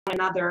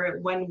another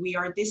when we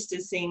are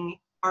distancing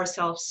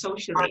ourselves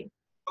socially.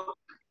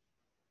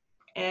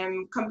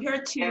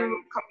 Compared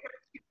to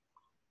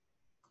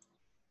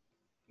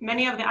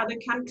many of the other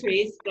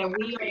countries that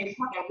we are in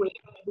touch with,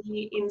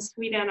 we in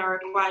Sweden are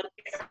quite,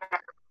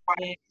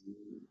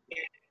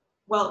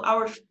 well,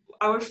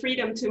 our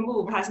freedom to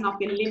move has not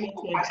been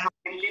limited.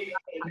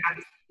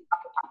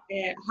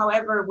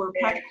 However, we're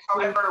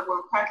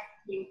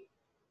practicing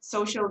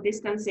social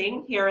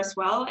distancing here as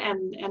well,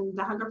 and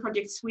the Hunger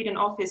Project Sweden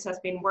office has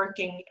been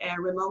working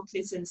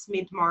remotely since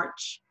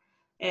mid-March,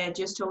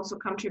 just to also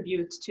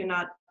contribute to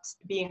not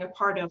being a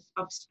part of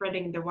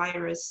spreading the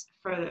virus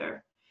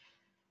further.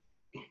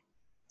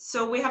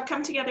 So we have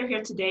come together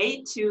here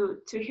today to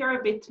hear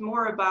a bit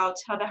more about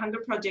how the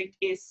Hunger Project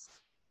is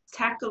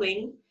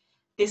tackling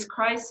this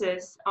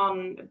crisis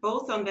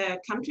both on the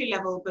country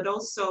level, but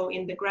also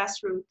in the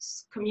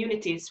grassroots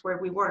communities where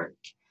we work.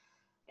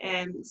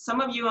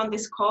 Some of you on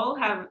this call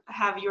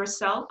have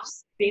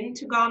yourselves been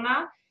to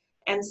Ghana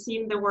and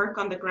seen the work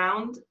on the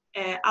ground.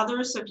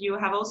 Others of you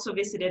have also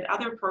visited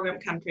other program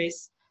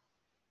countries.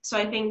 So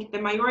I think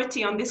the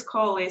majority on this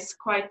call is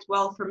quite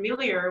well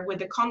familiar with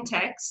the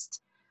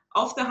context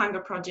of the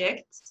Hunger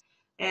Project.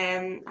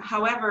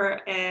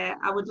 However,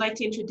 I would like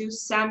to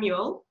introduce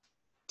Samuel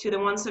to the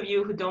ones of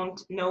you who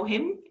don't know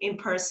him in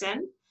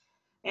person.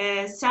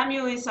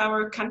 Samuel is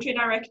our country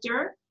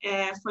director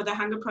for the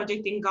Hunger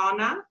Project in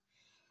Ghana,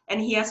 and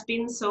he has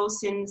been so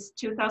since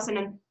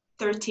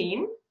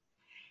 2013.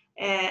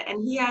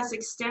 And he has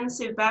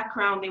extensive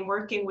background in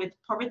working with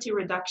poverty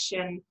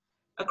reduction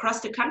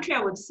across the country, I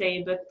would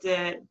say, but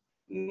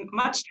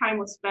much time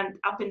was spent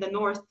up in the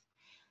north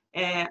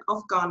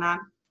of Ghana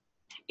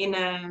in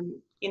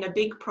a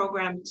big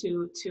program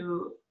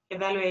to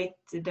evaluate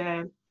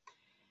the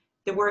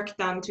work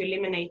done to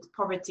eliminate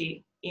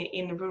poverty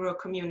in rural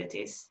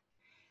communities.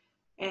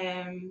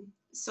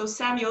 So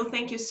Samuel,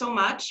 thank you so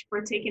much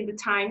for taking the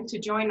time to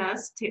join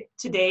us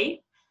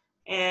today.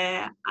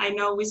 I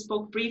know we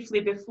spoke briefly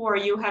before.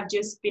 You have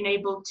just been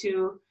able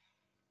to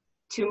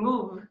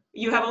move.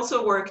 You have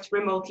also worked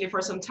remotely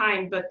for some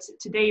time, but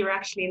today you're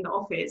actually in the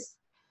office.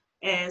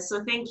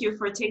 So thank you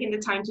for taking the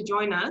time to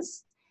join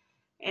us.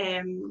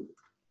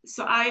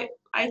 So I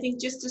think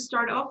just to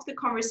start off the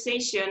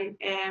conversation,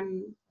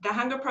 the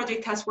Hunger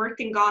Project has worked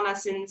in Ghana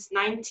since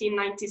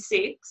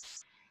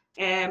 1996,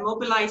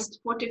 mobilized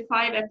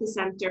 45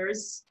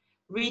 epicenters,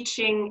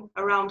 reaching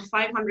around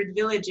 500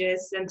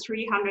 villages and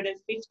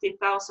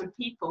 350,000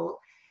 people.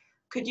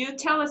 Could you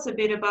tell us a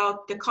bit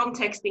about the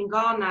context in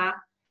Ghana,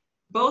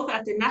 both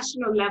at the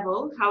national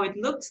level, how it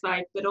looks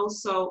like, but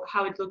also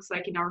how it looks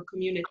like in our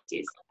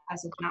communities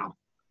as of now?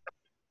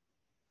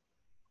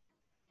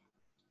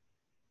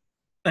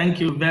 Thank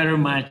you very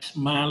much,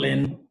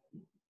 Malin.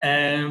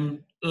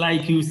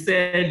 Like you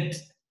said,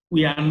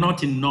 we are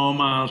not in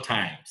normal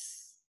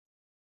times.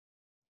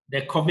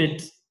 The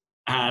COVID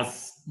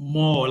has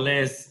more or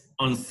less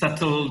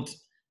unsettled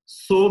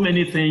so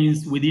many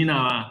things within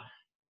our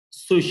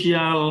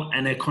social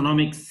and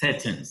economic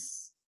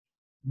settings,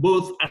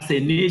 both as a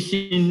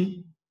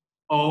nation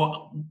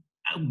or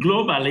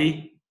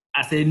globally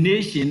as a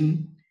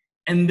nation,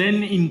 and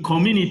then in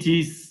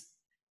communities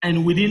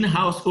and within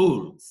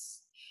households.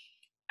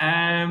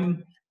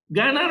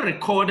 Ghana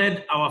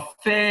recorded our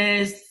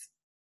first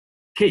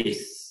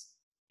case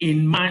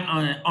on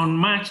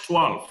March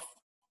 12th.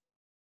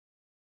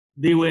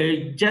 They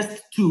were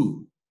just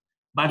 2,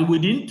 but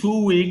within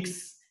 2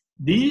 weeks,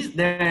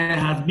 there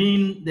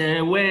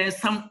were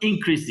some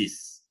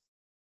increases.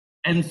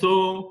 And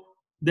so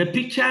the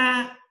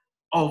picture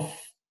of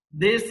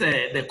this,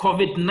 the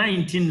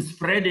COVID-19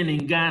 spreading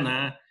in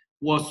Ghana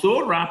was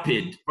so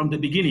rapid from the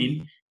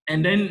beginning.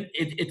 And then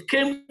it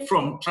came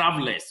from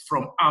travelers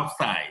from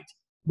outside,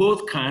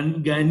 both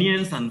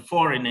Ghanaians and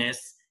foreigners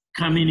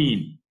coming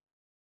in.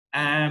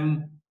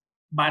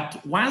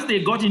 But once they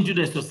got into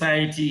the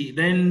society,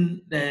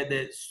 then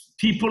the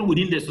people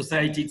within the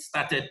society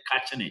started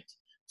catching it.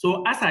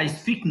 So as I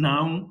speak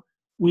now,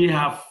 we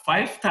have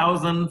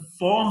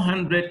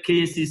 5,400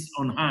 cases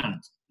on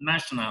hand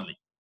nationally.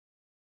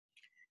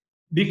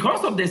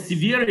 Because of the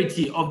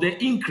severity of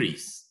the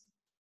increase,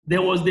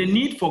 there was the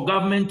need for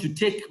government to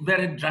take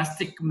very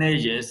drastic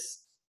measures,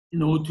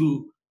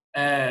 to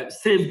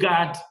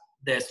safeguard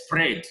the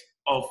spread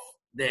of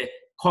the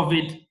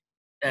COVID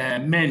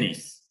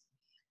menace.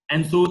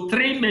 And so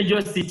 3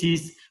 major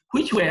cities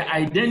which were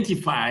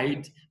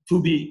identified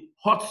to be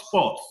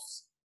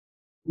hotspots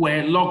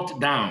were locked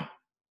down.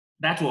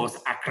 That was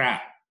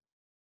Accra.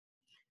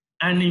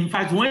 And in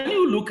fact, when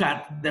you look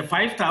at the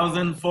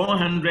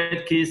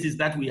 5,400 cases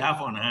that we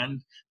have on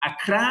hand,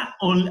 Accra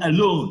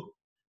alone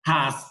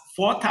has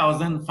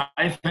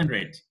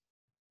 4,500,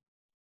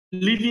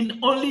 leaving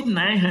only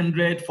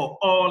 900 for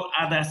all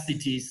other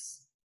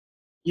cities,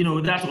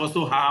 that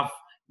also have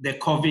the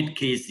COVID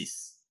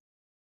cases.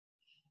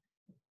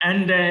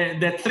 And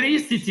the 3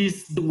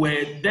 cities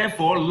were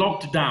therefore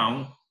locked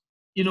down,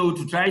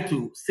 to try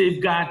to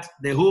safeguard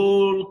the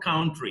whole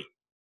country.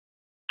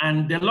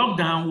 And the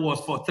lockdown was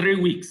for 3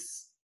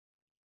 weeks.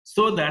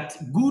 so that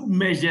good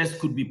measures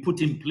could be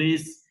put in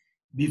place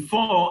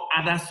before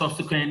other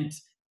subsequent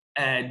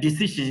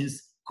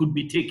decisions could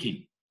be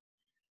taken.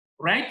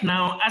 Right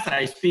now, as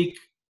I speak,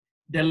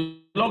 the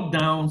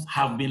lockdowns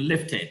have been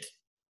lifted.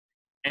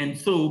 And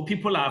so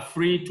people are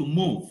free to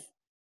move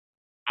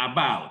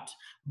about.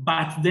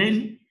 But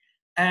then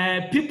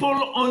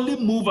people only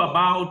move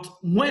about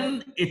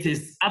when it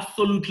is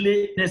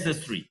absolutely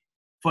necessary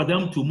for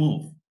them to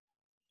move.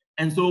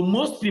 And so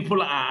most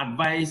people are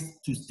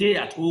advised to stay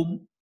at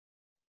home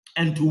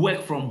and to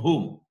work from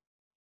home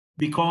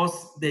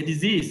because the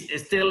disease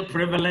is still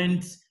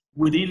prevalent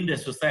within the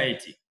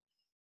society.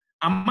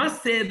 I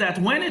must say that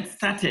when it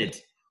started,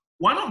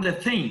 one of the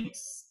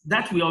things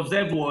that we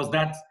observed was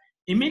that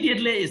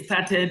immediately it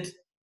started,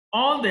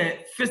 all the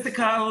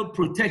physical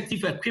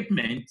protective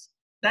equipment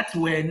that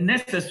were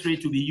necessary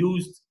to be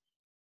used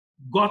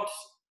got,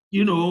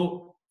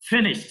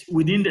 finished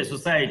within the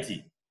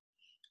society.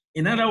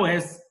 In other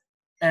words,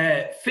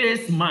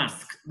 face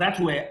masks that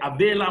were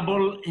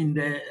available in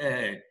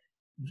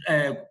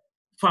the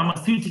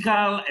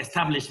pharmaceutical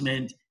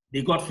establishment,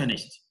 they got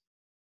finished.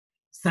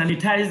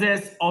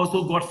 Sanitizers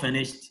also got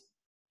finished,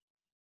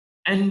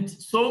 and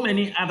so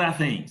many other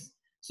things.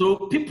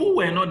 So people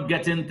were not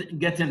getting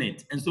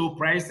it, and so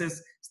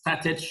prices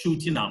started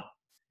shooting up.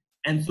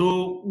 And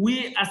so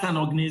we as an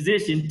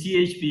organization,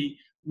 THP,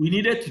 we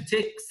needed to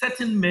take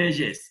certain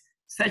measures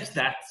such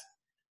that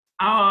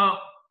our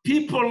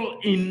people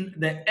in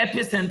the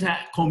epicenter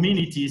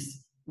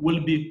communities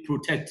will be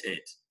protected.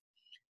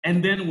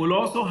 And then we'll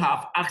also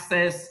have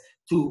access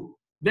to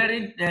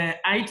varied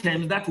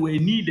items that were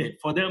needed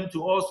for them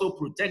to also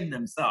protect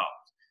themselves.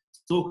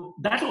 So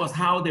that was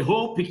how the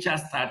whole picture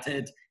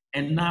started.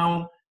 And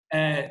now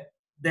the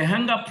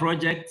Hunger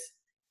Project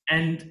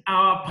and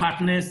our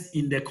partners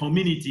in the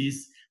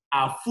communities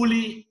are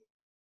fully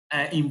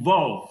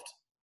involved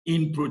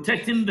in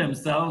protecting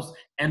themselves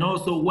and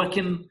also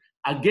working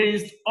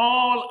against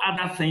all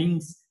other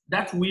things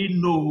that we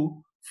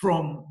know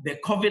from the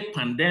COVID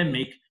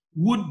pandemic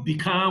would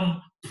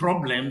become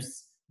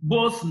problems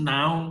both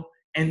now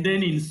and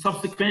then in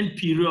subsequent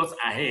periods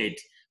ahead.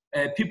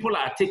 People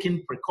are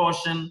taking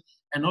precaution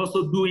and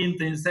also doing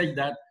things such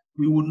that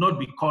we would not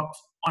be caught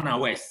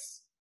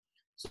unawares.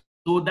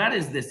 So that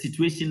is the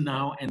situation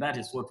now, and that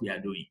is what we are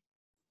doing.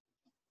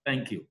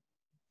 Thank you.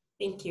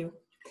 Thank you.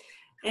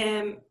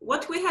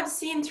 What we have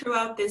seen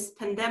throughout this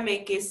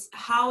pandemic is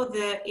how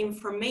the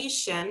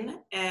information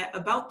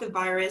about the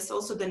virus,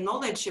 also the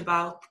knowledge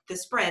about the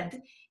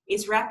spread,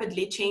 is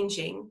rapidly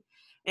changing.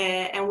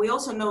 And we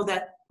also know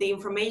that the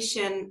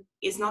information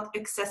is not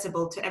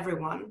accessible to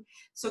everyone.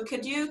 So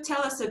could you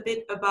tell us a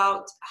bit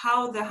about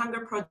how the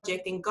Hunger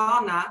Project in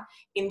Ghana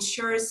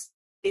ensures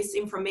this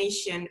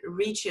information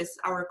reaches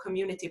our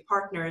community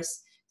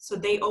partners so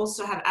they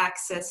also have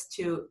access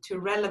to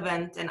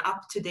relevant and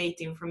up-to-date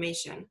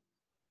information?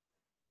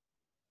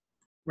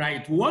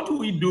 Right. What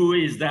we do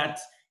is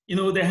that,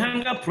 the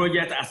Hunger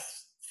Project,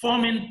 as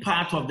forming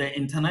part of the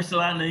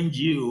international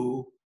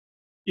NGO,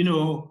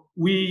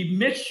 we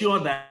make sure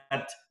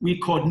that we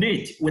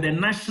coordinate with the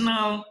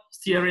National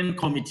Steering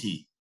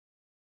Committee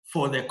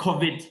for the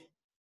COVID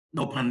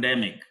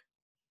pandemic.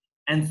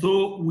 And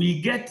so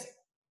we get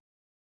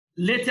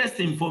latest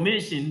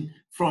information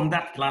from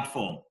that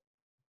platform.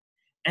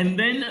 And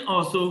then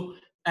also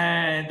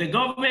the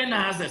government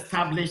has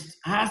established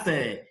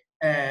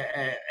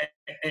a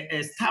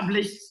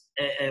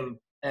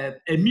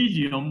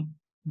medium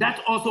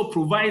that also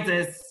provides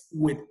us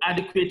with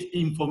adequate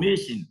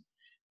information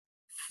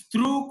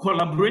through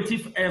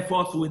collaborative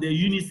efforts with the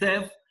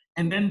UNICEF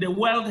and then the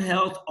World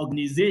Health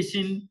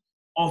Organization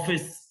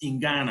office in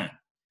Ghana.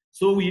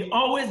 So we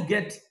always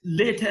get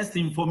latest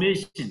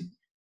information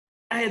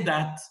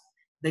that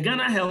the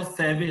Ghana Health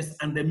Service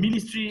and the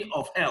Ministry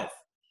of Health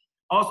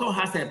also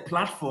has a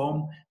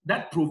platform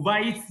that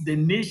provides the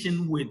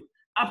nation with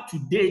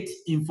up-to-date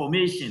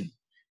information,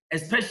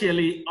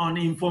 especially on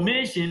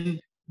information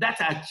that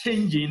are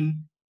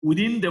changing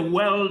within the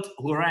world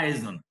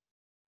horizon.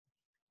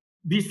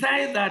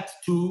 Besides that,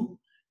 too,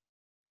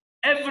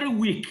 every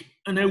week,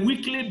 on a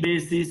weekly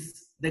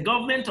basis, the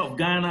government of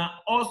Ghana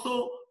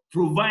also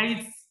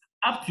provides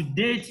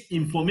up-to-date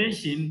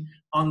information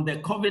on the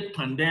COVID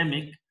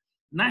pandemic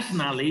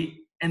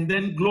nationally and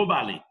then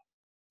globally.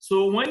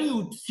 So when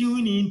you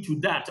tune into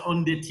that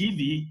on the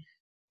TV,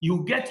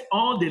 you get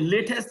all the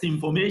latest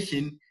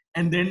information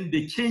and then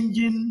the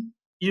changing,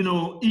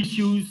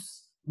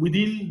 issues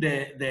within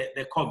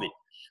the COVID.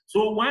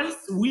 So once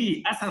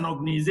we, as an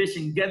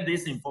organization, get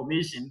this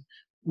information,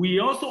 we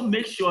also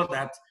make sure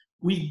that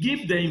we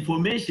give the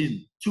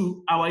information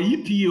to our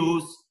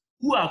EPOs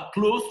who are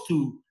close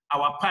to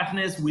our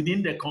partners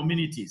within the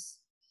communities.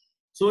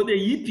 So the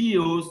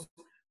EPOs,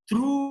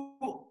 through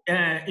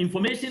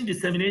information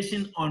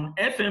dissemination on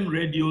FM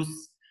radios,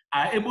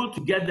 are able to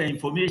get the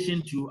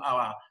information to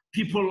our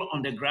people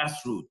on the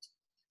grassroots.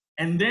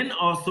 And then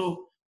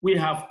also we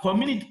have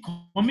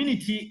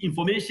community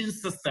information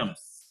systems.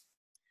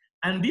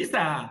 And these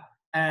are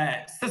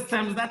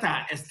systems that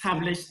are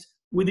established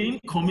within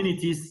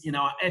communities in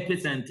our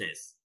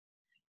epicenters.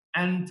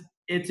 And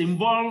it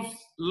involves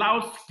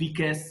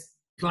loudspeakers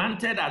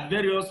planted at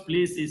various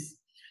places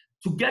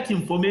to get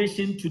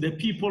information to the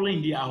people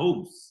in their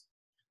homes.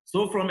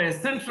 So from a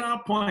central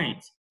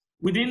point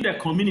within the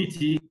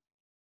community,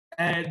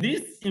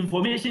 this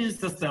information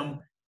system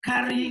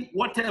carry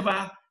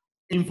whatever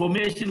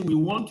information we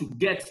want to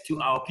get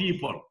to our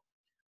people.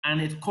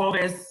 And it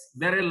covers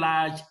very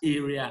large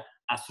area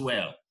as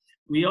well.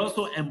 We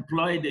also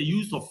employ the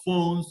use of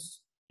phones,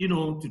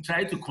 to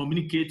try to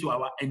communicate to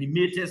our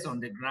animators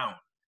on the ground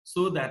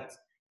so that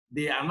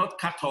they are not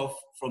cut off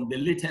from the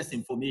latest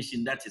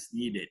information that is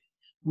needed.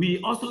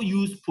 We also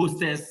use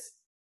posters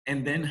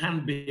and then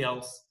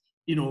handbills,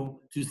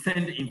 to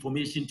send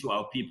information to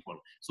our people.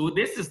 So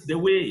this is the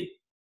way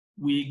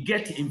we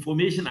get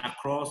information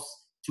across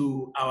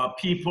to our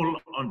people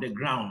on the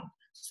ground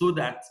so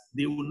that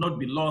they will not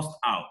be lost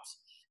out.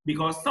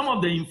 Because some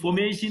of the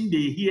information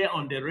they hear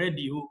on the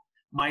radio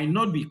might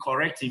not be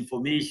correct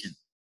information.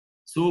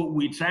 So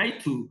we try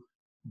to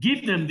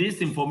give them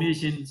this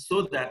information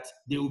so that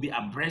they will be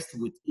abreast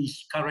with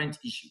current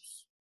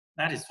issues.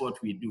 That is what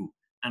we do.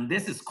 And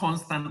this is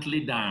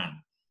constantly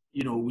done.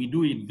 We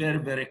do it very,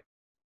 very.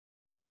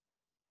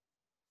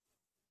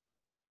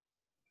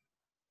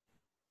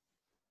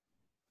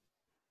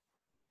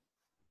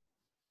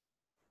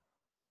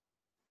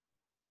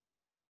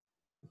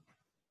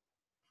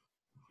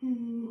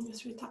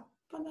 Just vi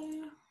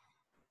tappade.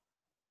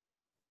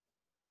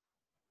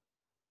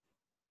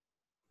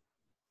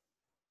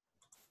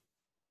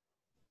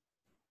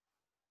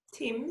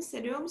 Tim,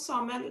 ser du om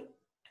Samuel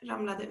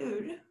ramlade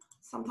ur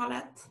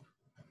samtalet?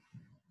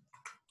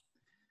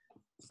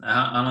 Nej,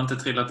 han har inte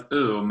trillat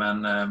ur,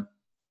 men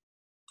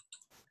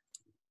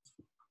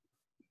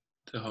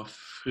det har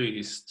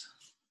fryst.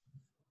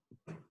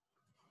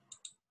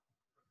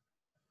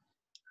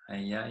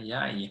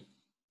 Aj.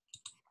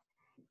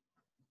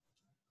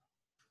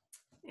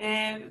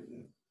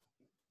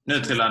 Nu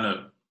trillar han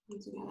ur.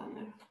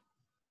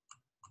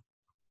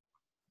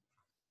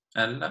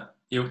 Eller?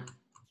 Jo.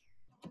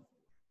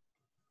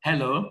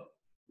 Hello?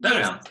 There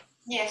we are.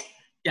 Yes.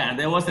 Yeah,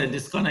 there was a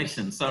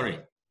disconnection, sorry.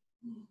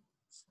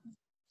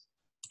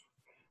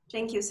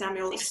 Thank you,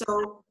 Samuel.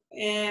 So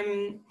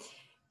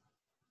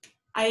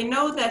I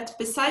know that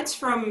besides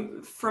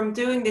from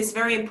doing this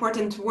very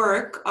important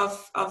work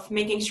of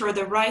making sure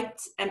the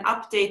right and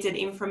updated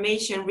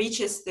information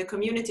reaches the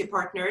community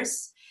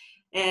partners,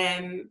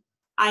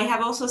 I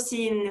have also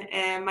seen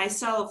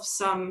myself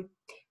some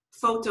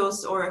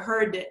photos or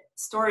heard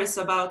stories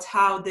about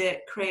how the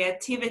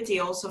creativity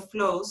also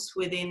flows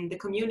within the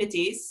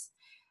communities.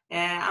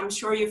 I'm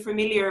sure you're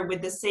familiar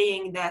with the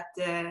saying that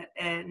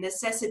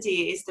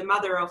necessity is the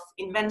mother of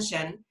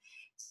invention.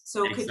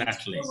 So exactly. Could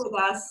you share with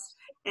us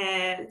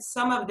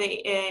some of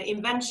the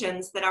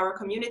inventions that our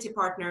community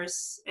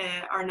partners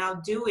are now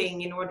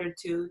doing in order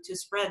to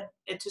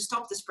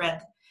stop the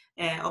spread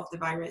of the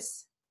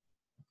virus?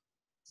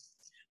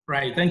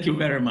 Right, thank you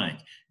very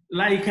much.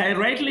 Like I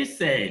rightly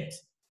said,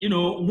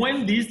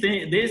 when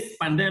this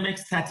pandemic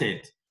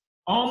started,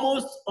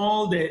 almost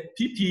all the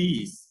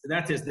PPEs,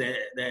 that is the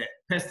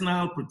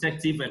personal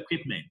protective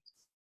equipment,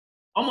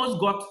 almost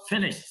got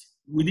finished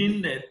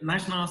within the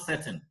national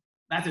setting,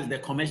 that is the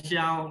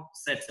commercial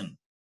setting.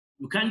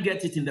 You can't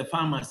get it in the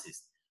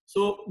pharmacies.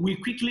 So we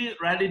quickly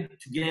rallied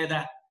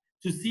together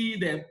to see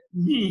the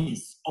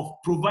means of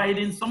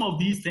providing some of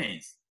these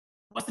things,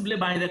 possibly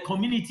by the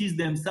communities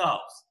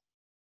themselves.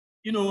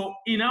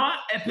 In our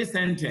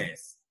epicenters,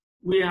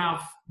 we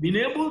have been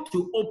able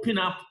to open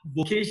up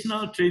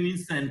vocational training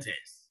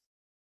centers.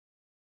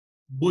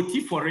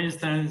 Boti, for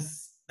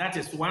instance, that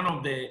is one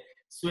of the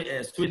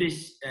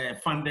Swedish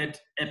funded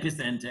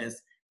epicenters,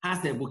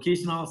 has a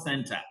vocational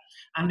center.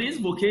 And this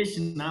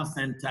vocational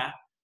center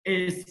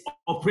is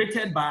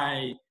operated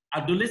by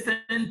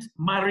adolescent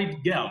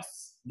married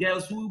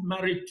girls who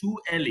married too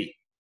early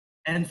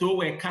and so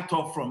were cut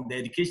off from the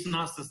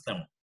educational system.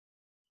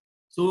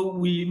 So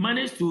we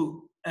managed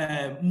to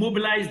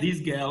mobilize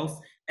these girls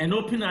and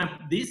open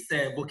up this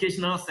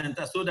vocational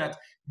center so that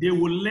they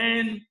will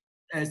learn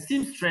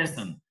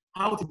seamstressing,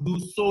 how to do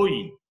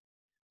sewing.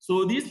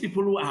 So these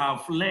people who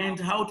have learned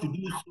how to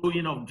do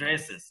sewing of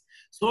dresses.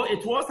 So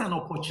it was an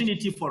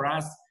opportunity for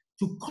us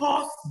to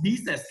cause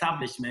this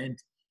establishment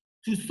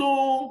to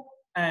sew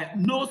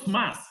nose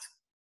masks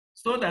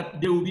so that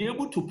they will be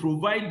able to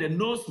provide the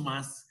nose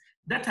masks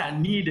that are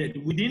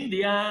needed within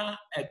their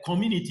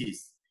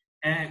communities.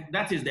 And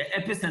that is the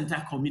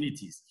epicenter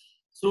communities.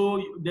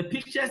 So the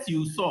pictures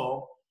you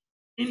saw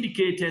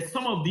indicated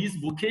some of these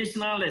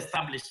vocational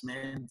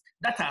establishments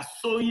that are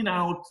sewing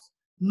out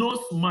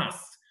nose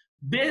masks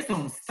based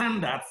on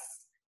standards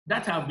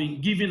that have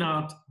been given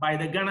out by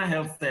the Ghana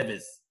Health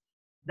Service.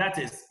 That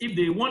is, if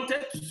they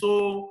wanted to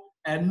sew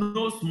a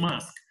nose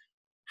mask,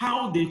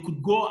 how they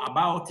could go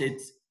about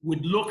it with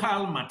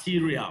local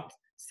materials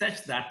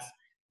such that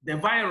the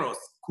virus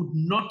could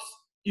not,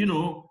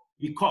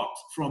 be caught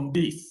from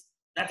this.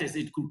 That is,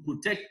 it could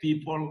protect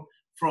people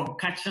from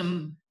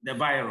catching the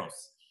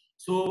virus.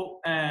 So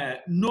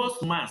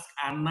nose masks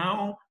are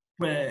now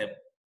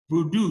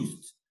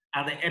produced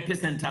at the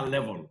epicenter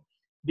level.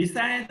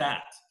 Besides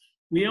that,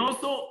 we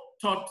also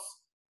taught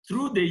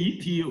through the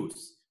EPOs,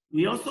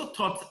 we also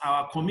taught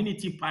our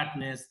community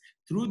partners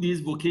through these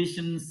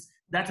vocations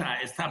that are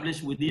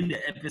established within the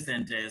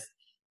epicenters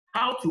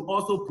how to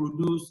also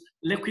produce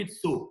liquid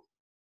soap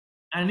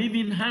and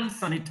even hand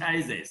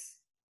sanitizers.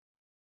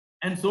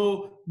 And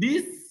so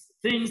these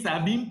things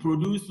are being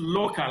produced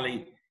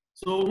locally.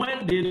 So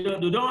when they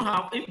don't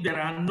have, if there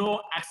are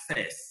no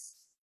access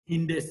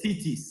in the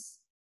cities,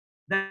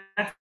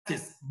 that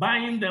is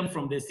buying them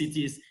from the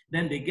cities,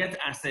 then they get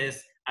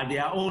access at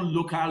their own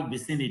local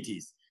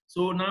vicinities.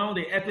 So now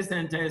the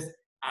epicenters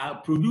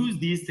produce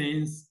these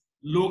things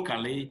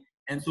locally,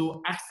 and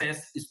so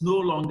access is no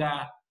longer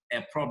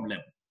a problem.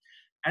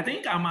 I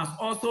think I must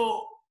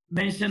also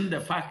mention the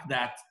fact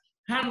that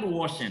hand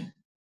washing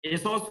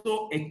is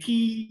also a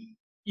key,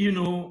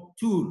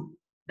 tool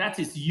that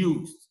is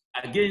used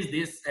against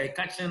this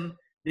catching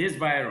this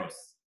virus.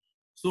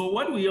 So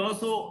what we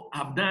also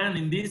have done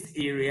in this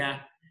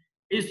area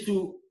is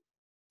to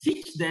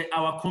teach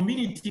our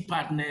community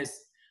partners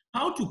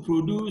how to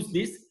produce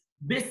this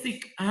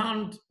basic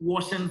hand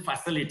washing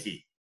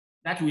facility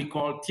that we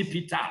call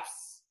tippy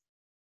taps.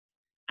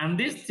 And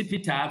these tippy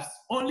taps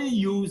only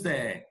use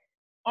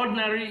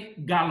ordinary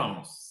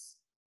gallons.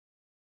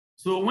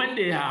 So when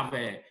they have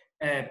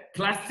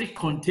plastic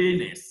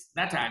containers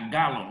that are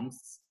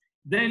gallons,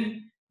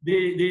 then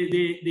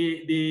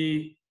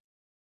they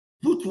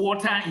put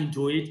water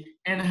into it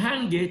and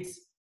hang it,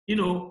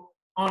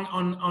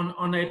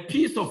 on a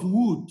piece of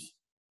wood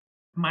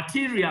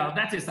material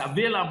that is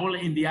available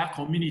in their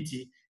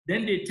community.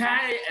 Then they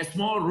tie a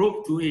small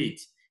rope to it.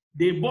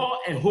 They bore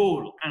a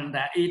hole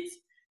under it,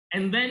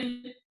 and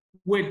then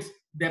with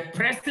the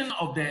pressing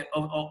of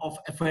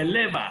a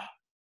lever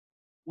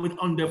with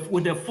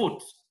the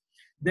foot,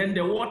 then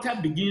the water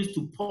begins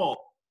to pour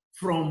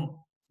from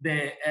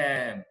the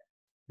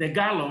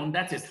gallon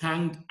that is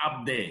hung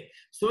up there,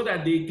 so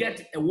that they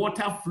get a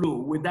water flow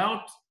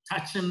without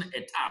touching a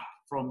tap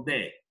from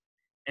there.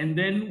 And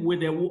then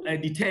with a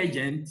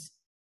detergent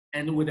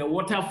and with a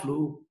water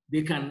flow,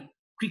 they can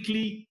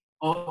quickly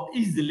or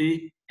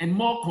easily and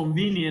more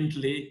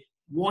conveniently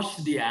wash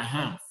their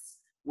hands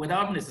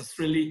without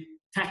necessarily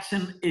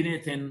touching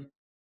anything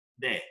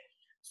there.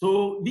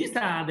 So these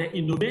are the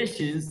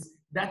innovations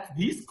that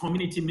these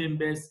community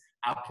members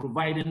are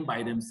providing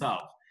by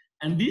themselves.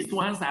 And these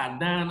ones are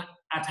done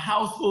at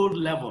household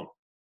level.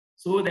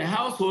 So the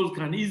household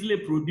can easily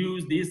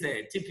produce these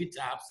tippy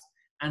taps,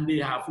 and they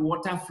have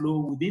water flow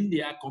within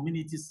their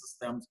community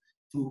systems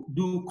to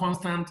do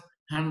constant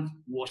hand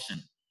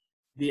washing.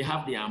 They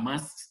have their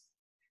masks,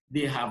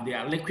 they have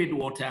their liquid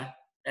water,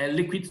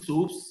 liquid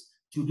soaps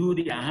to do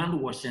their hand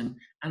washing,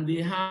 and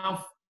they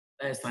have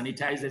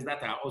sanitizers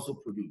that are also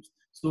produced.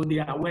 So they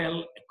are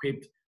well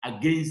equipped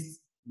against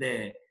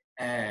the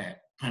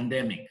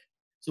pandemic.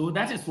 So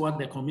that is what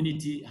the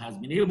community has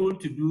been able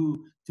to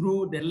do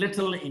through the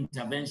little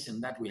intervention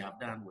that we have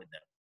done with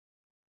them.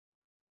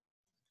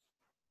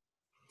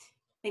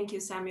 Thank you,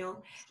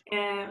 Samuel.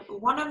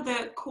 One of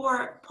the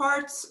core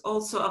parts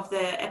also of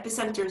the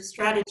Epicenter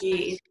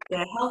strategy is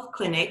the health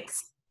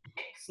clinics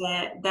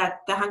that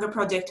the Hunger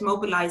Project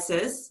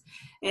mobilizes.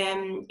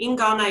 In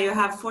Ghana, you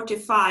have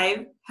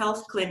 45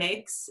 health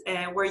clinics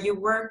where you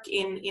work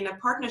in a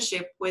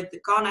partnership with the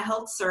Ghana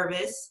Health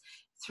Service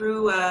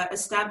through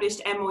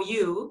established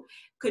MOU.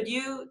 Could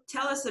you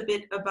tell us a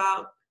bit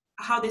about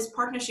how this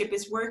partnership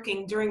is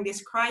working during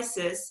this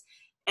crisis,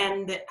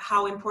 and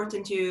how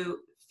important you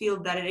feel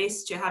that it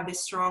is to have this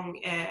strong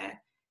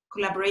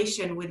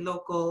collaboration with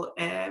local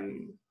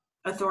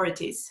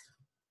authorities?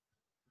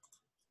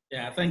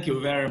 Yeah, thank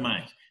you very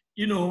much.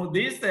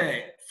 This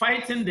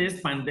fighting this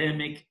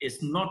pandemic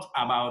is not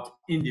about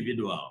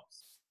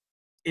individuals.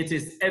 It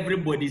is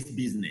everybody's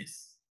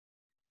business.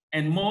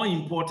 And more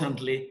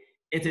importantly,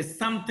 it is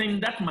something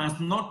that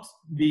must not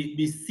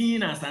be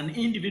seen as an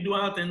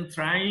individual thing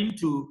trying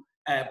to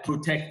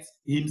protect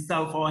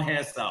himself or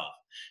herself.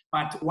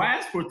 But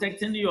whilst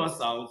protecting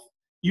yourself,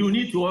 you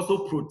need to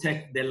also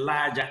protect the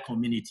larger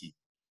community.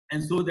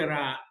 And so there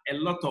are a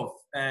lot of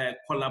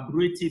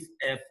collaborative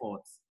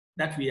efforts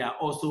that we are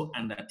also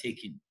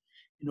undertaking.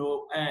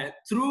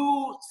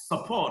 Through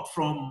support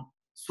from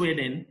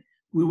Sweden,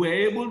 we were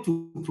able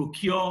to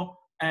procure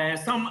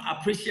some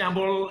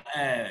appreciable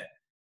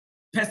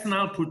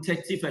personal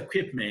protective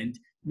equipment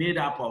made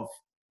up of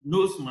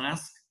nose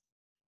masks,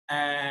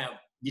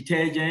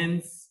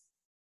 detergents,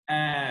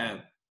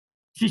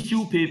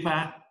 tissue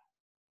paper,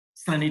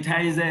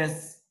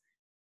 sanitizers,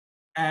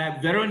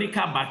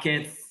 Veronica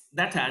buckets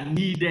that are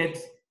needed,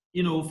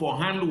 for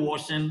hand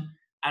washing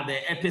at the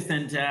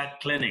epicenter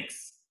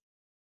clinics.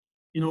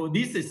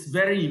 This is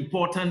very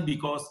important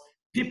because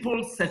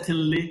people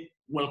certainly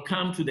will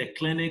come to the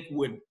clinic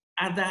with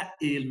other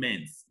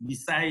ailments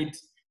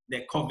besides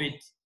the COVID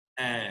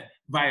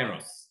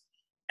virus.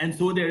 And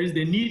so there is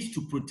the need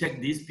to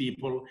protect these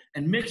people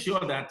and make sure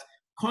that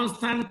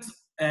constant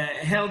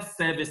health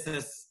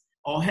services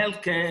or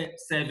healthcare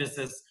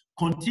services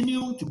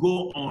continue to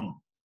go on,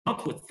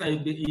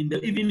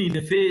 even in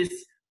the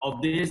face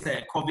of this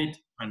COVID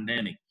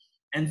pandemic.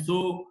 And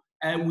so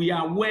we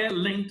are well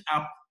linked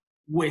up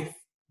with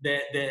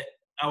the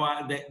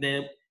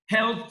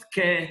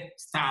healthcare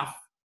staff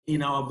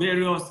in our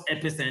various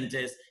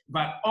epicenters,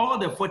 but all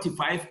the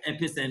 45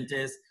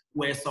 epicenters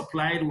were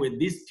supplied with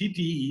these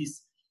PPEs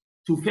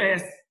to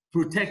first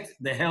protect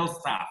the health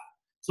staff,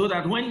 so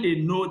that when they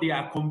know they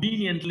are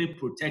conveniently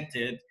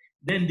protected,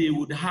 then they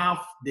would have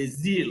the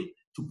zeal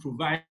to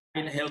provide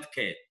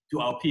healthcare to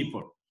our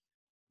people.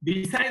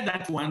 Besides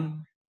that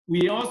one,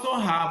 we also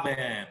have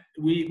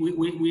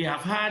we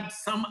have had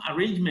some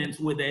arrangements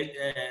with the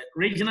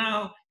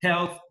regional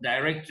health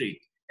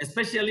directorate,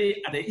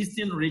 especially at the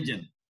eastern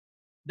region,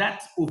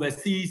 that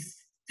oversees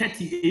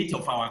 38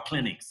 of our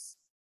clinics.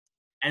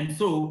 And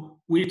so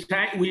we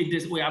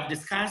have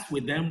discussed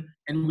with them,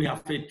 and we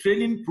have a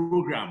training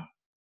program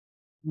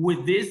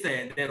with this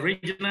the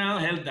regional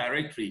health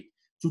directorate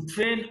to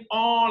train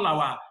all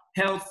our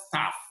health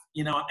staff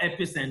in our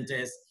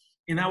epicenters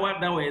in our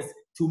other ways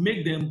to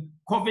make them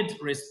COVID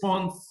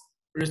response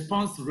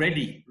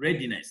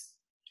readiness,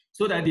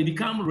 so that they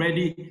become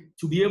ready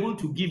to be able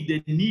to give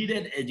the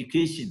needed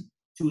education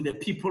to the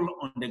people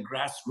on the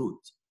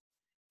grassroots.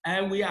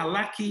 And we are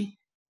lucky,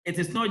 it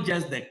is not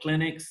just the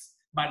clinics,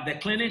 but the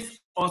clinics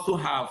also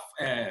have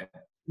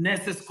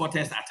nurses'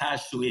 quarters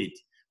attached to it.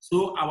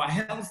 So our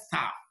health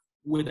staff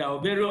with our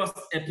various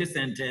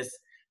epicenters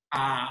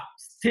are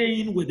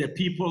staying with the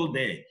people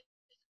there.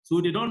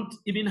 So they don't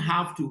even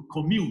have to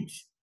commute,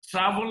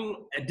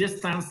 travel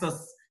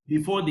distances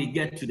before they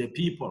get to the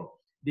people.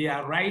 They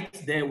are right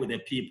there with the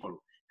people.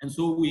 And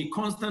so we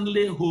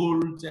constantly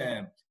hold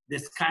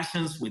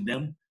discussions with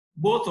them,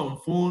 both on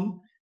phone,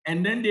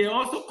 and then they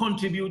also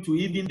contribute to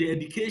even the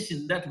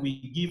education that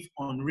we give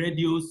on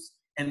radios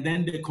and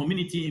then the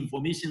community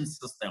information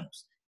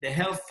systems. The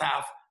health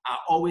staff are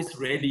always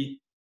ready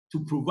to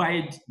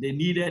provide the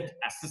needed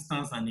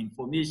assistance and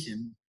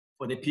information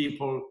for the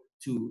people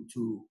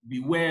to be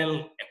well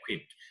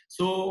equipped.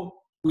 So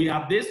we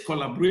have this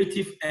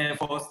collaborative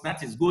effort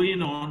that is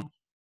going on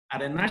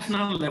at the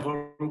national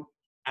level,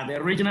 at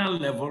the regional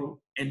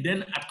level, and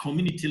then at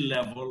community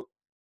level,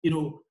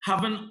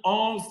 having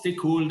all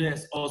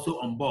stakeholders also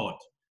on board,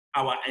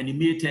 our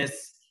animators,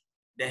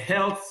 the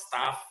health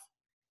staff,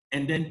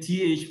 and then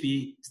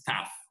THP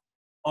staff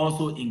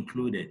also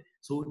included.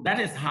 So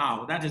that is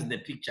the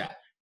picture.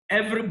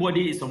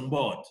 Everybody is on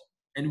board,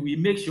 and we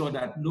make sure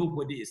that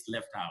nobody is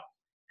left out.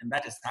 And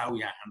that is how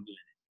we are handling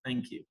it.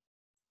 Thank you.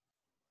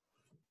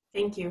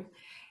 Thank you.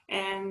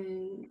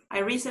 I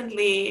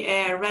recently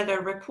read a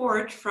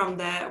report from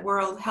the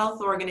World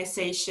Health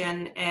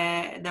Organization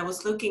that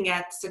was looking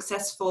at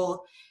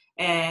successful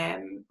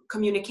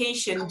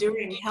communication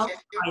during health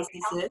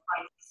crises.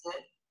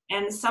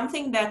 And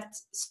something that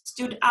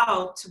stood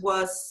out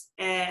was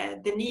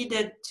the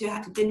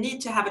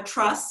need to have a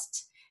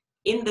trust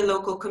in the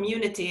local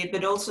community,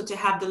 but also to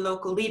have the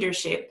local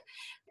leadership.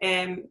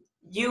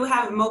 You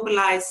have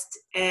mobilized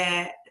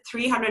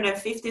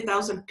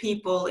 350,000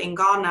 people in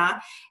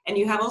Ghana, and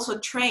you have also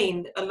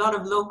trained a lot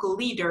of local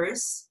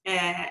leaders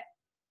that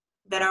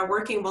are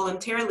working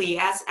voluntarily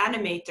as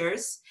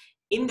animators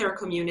in their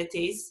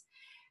communities.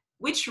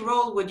 Which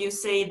role would you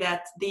say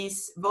that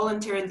these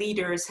volunteer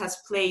leaders has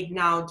played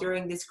now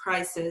during this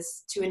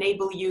crisis to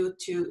enable you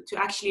to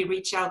actually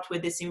reach out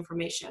with this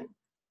information?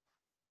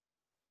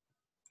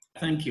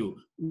 Thank you.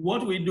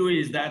 What we do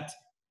is that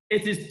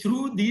it is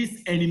through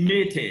these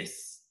animators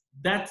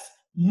that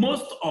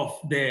most of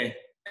the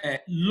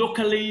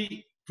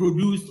locally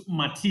produced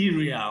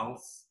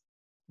materials,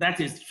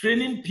 that is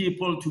training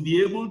people to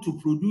be able to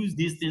produce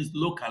these things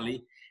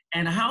locally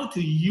and how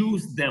to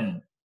use them.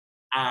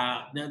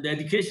 The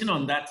education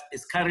on that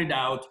is carried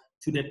out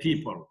to the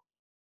people.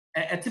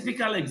 A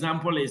typical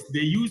example is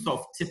the use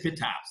of tippy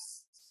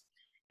taps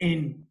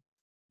in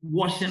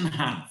washing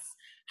hands.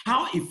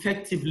 How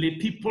effectively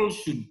people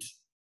should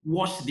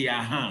wash their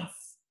hands.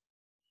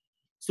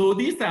 So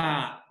these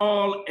are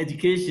all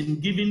education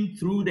given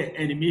through the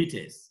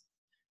animators.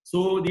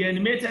 So the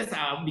animators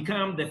have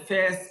become the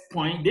first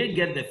point, they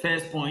get the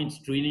first point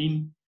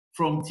training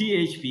from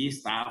THP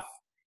staff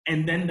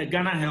and then the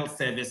Ghana Health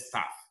Service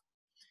staff.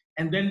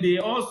 And then they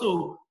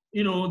also,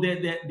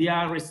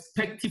 their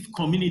respective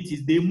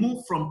communities, they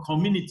move from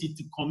community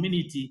to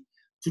community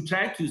to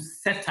try to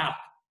set up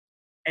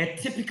a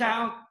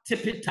typical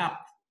tippy tap,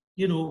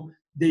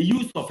 the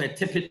use of a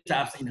tippy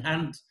taps in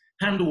hand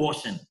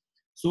washing.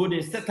 So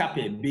they set up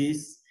a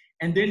base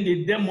and then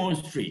they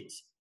demonstrate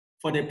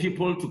for the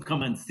people to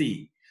come and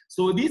see.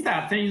 So these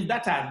are things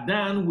that are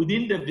done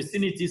within the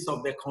vicinities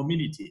of the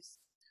communities.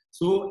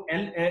 So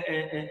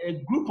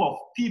a group of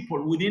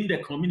people within the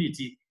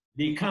community,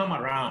 they come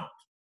around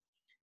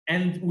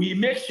and we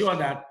make sure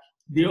that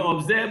they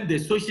observe the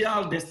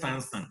social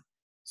distancing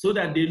so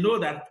that they know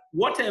that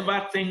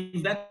whatever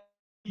things that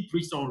we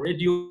preach on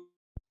radio,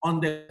 on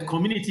the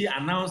community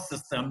announced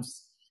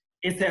systems,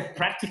 is a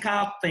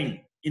practical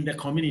thing in the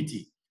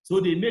community. So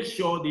they make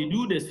sure they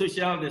do the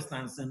social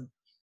distancing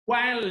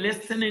while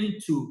listening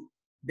to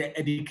the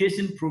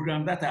education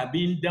program that are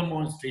being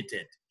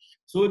demonstrated.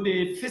 So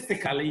they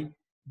physically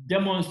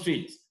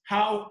demonstrate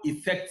how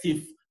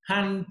effective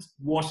hand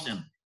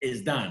washing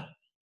is done.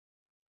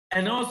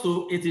 And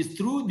also it is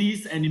through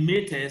these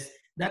animators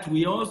that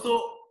we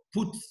also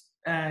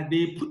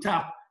they put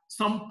up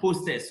some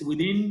posters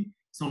within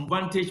some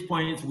vantage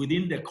points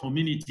within the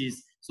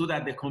communities so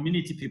that the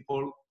community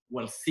people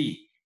will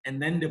see.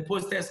 And then the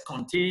posters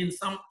contain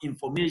some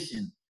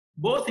information,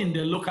 both in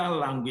the local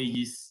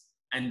languages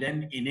and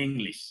then in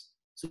English,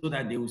 so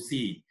that they will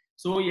see.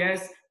 So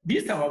yes,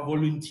 these are our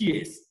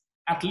volunteers.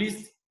 At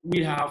least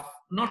we have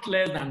not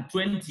less than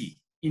 20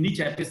 in each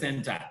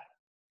epicenter.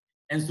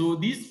 And so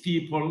these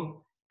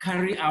people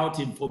carry out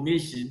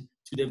information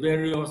to the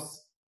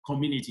various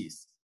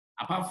communities,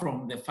 apart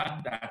from the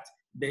fact that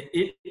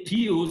the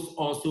POs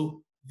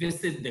also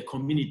visit the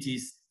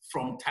communities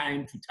from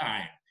time to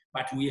time.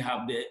 But we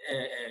have the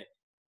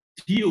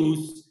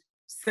POs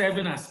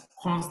serving as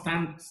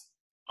constant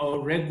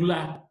or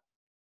regular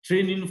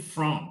training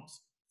front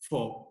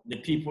for the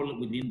people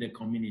within the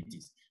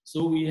communities.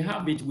 So we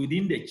have it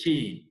within the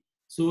chain.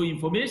 So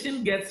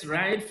information gets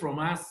right from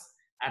us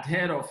at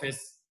head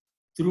office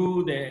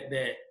through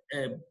the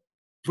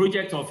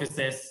project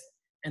officers,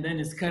 and then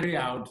it's carried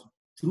out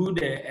through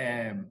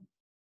the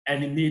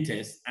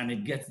animators, and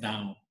it gets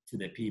down to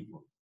the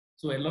people.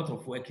 So a lot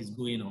of work is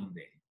going on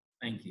there.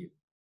 Thank you.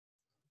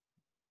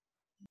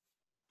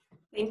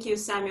 Thank you,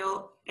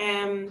 Samuel.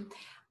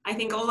 I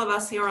think all of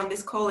us here on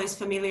this call is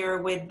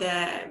familiar with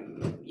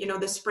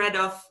the spread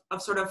of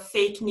sort of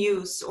fake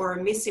news or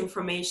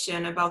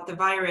misinformation about the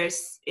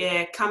virus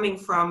coming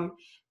from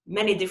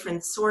many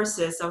different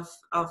sources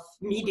of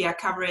media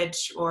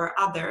coverage or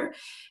other.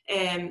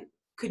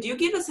 Could you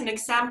give us an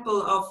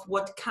example of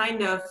what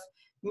kind of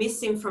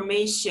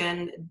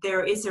misinformation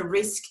there is a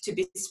risk to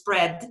be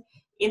spread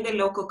in the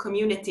local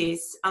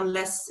communities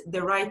unless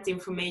the right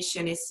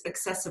information is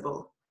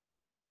accessible?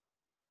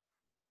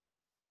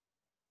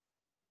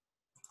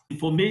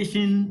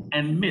 Information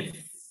and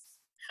myths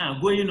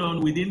going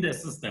on within the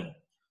system.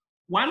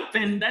 One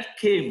thing that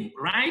came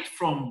right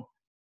from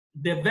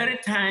the very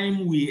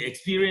time we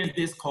experienced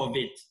this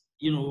COVID,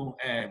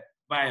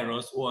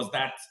 virus was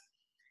that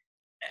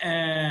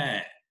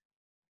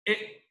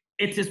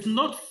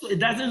it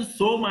doesn't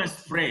so much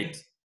spread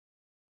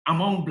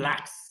among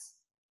Blacks.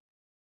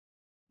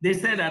 They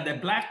said that the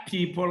Black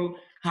people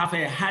have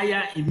a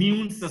higher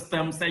immune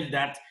system such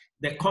that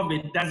the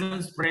COVID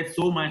doesn't spread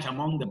so much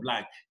among the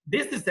Black.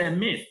 This is a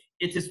myth.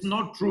 It is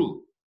not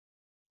true.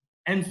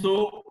 And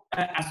so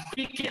as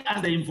quickly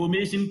as the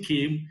information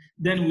came,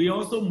 then we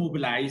also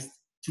mobilized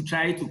to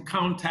try to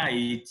counter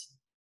it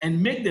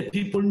and make the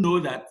people know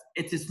that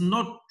it is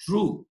not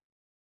true,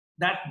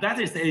 that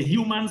is a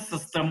human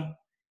system.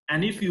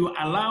 And if you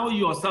allow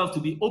yourself to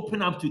be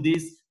open up to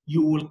this,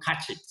 you will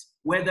catch it.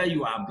 Whether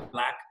you are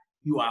Black,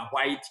 you are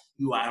white,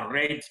 you are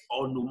red,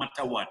 or no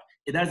matter what.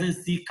 It doesn't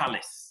see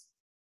colors.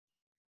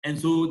 And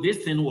so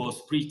this thing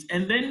was preached.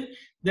 And then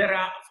there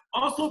are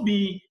also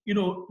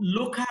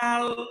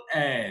local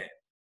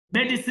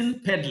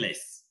medicine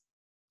peddlers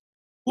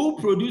who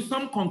produce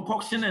some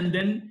concoction and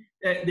then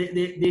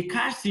they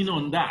cashed in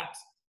on that.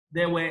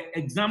 There were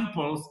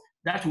examples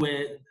that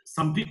were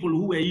some people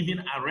who were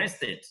even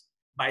arrested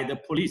by the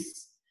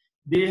police.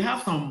 They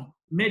have some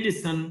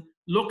medicine,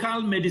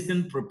 local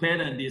medicine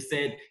prepared, and they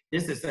said,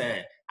 this is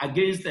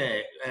against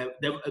the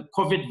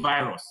COVID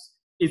virus.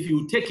 If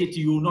you take it,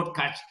 you will not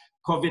catch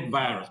COVID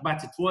virus,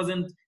 but it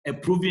wasn't a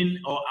proven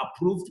or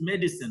approved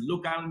medicine,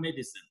 local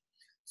medicine.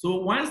 So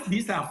once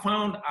these are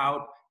found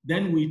out,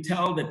 then we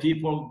tell the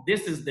people,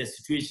 this is the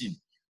situation.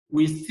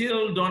 We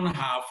still don't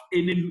have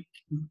any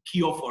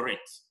cure for it.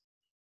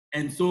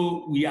 And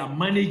so we are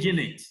managing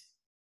it.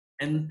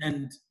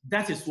 And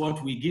that is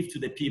what we give to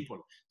the people.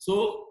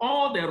 So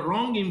all the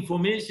wrong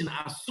information,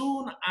 as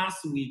soon as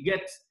we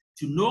get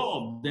to know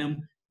of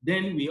them,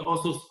 then we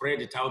also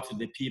spread it out to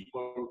the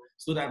people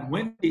so that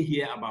when they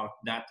hear about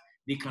that,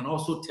 they can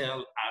also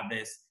tell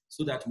others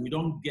so that we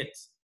don't get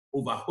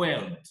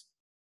overwhelmed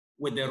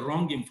with the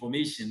wrong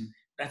information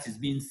that is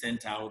being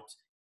sent out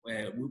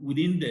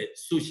within the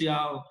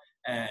social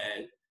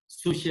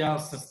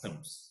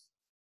systems.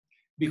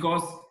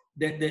 Because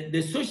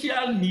the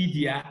social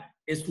media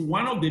is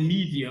one of the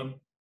medium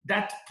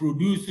that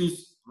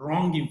produces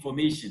wrong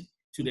information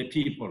to the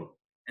people.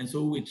 And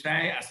so we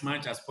try as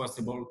much as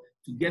possible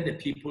to get the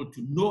people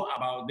to know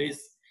about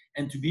this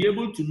and to be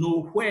able to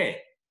know where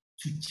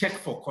to check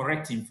for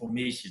correct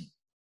information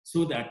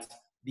so that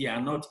they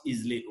are not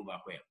easily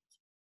overwhelmed.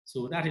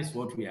 So that is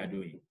what we are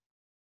doing.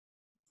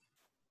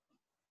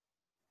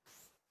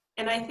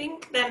 And I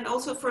think then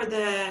also for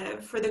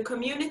the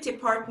community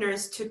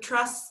partners to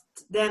trust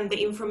then the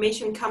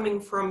information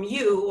coming from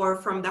you or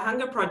from the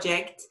Hunger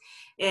Project,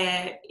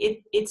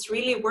 it's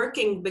really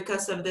working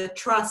because of the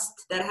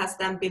trust that has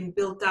then been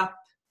built up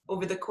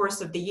over the course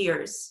of the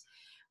years.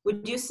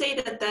 Would you say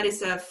that that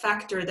is a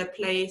factor that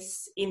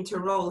plays into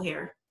role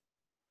here?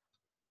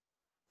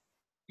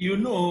 you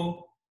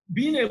know,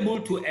 being able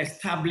to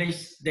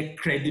establish the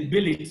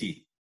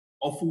credibility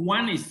of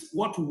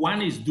what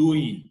one is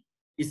doing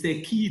is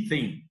a key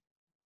thing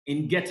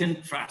in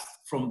getting trust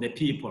from the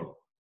people.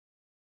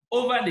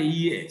 Over the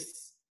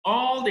years,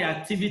 all the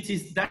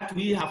activities that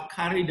we have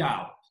carried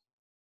out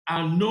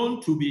are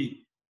known to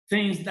be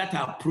things that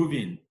are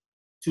proven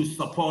to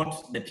support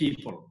the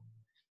people.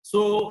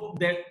 So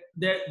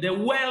the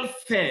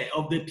welfare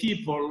of the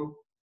people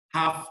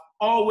have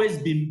always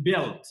been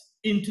built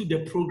into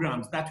the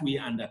programs that we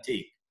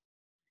undertake.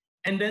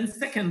 And then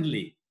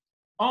secondly,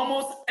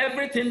 almost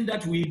everything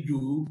that we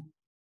do,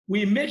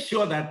 we make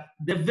sure that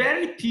the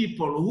very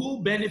people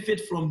who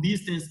benefit from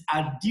these things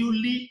are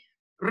duly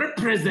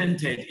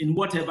represented in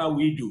whatever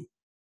we do.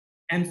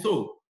 And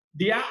so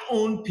their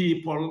own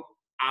people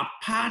are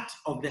part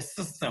of the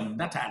system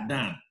that are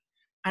done.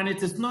 And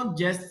it is not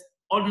just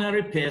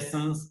ordinary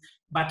persons,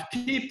 but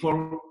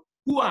people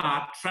who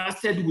are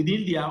trusted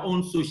within their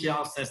own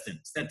social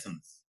settings,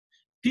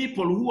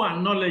 people who are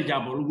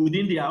knowledgeable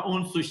within their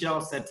own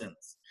social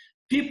settings,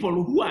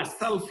 people who are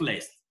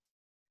selfless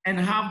and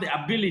have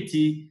the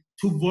ability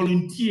to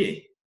volunteer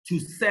to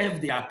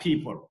serve their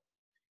people.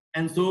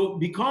 And so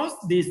because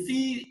they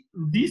see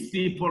these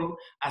people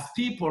as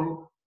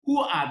people who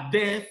are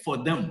there for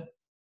them,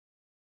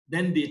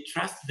 then they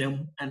trust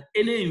them, and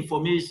any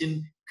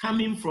information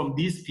coming from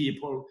these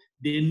people,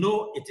 they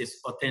know it is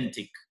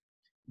authentic,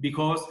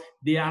 because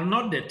they are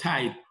not the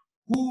type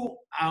who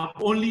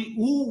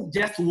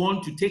just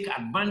want to take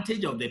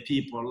advantage of the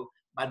people,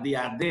 but they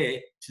are there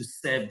to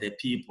serve the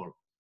people.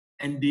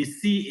 And they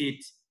see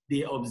it,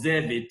 they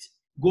observe it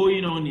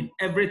going on in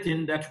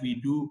everything that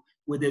we do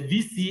with the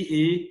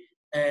VCA,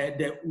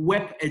 the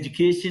web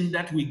education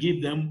that we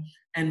give them,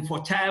 and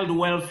for child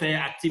welfare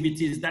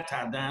activities that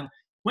are done.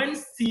 When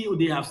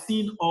they have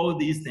seen all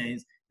these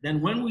things,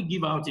 then when we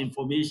give out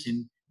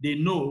information, they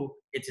know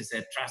it is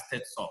a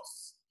trusted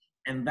source.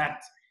 And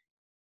that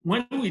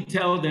when we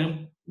tell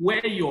them,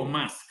 wear your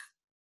mask,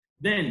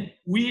 then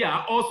we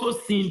are also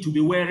seen to be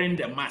wearing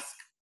the mask.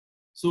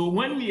 So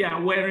when we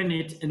are wearing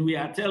it and we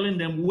are telling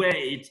them wear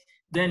it,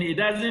 then it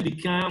doesn't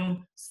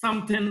become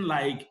something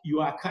like you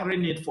are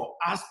carrying it for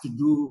us to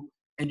do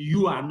and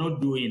you are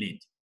not doing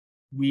it.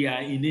 We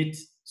are in it.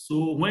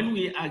 So when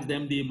we ask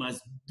them, they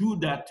must do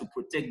that to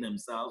protect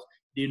themselves.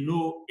 They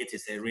know it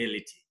is a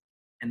reality.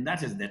 And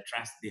that is the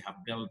trust they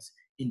have built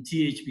in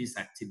THP's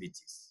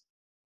activities.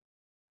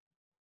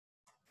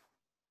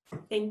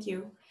 Thank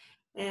you.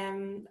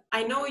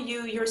 I know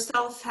you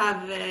yourself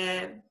have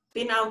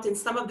been out in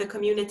some of the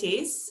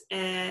communities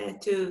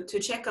to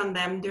check on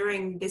them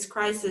during this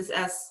crisis,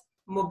 as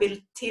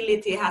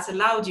mobility has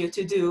allowed you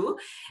to do.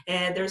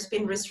 There's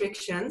been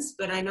restrictions,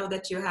 but I know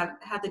that you have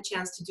had the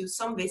chance to do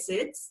some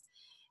visits.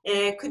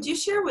 Could you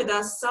share with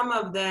us some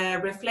of the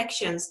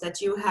reflections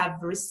that you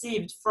have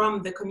received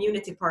from the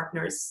community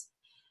partners,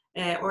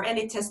 or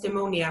any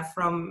testimony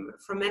from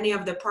any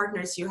of the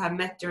partners you have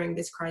met during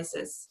this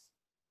crisis?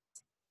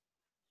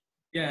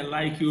 Yeah,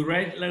 like you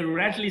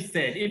rightly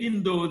said,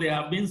 even though there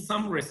have been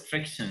some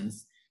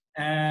restrictions,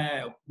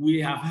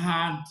 we have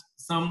had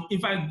some, in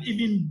fact,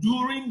 even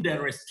during the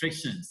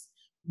restrictions,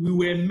 we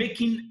were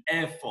making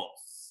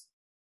efforts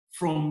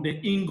from the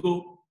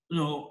INGO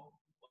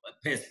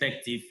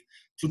perspective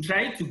to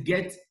try to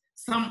get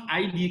some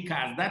ID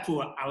cards that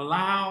will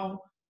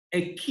allow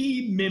a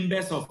key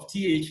members of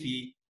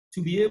THP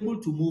to be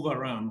able to move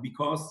around,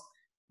 because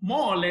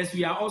more or less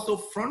we are also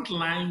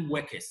frontline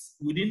workers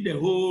within the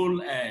whole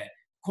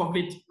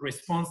COVID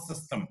response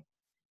system,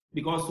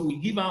 because we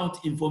give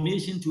out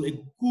information to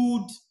a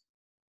good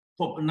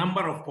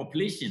number of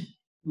population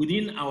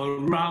within our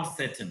rural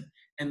setting,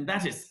 and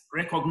that is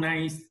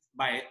recognized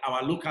by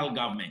our local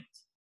government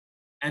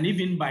and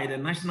even by the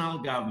national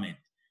government,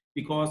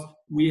 because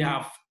we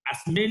have as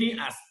many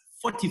as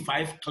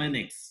 45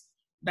 clinics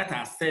that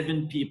are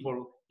serving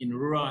people in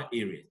rural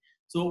areas.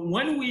 So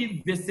when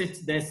we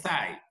visit their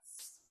sites,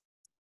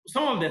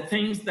 some of the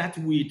things that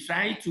we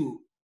try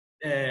to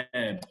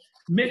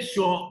make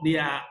sure they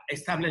are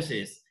established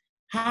is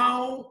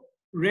how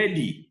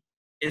ready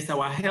is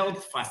our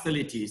health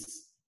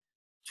facilities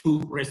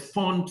to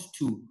respond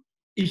to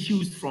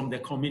issues from the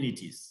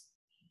communities.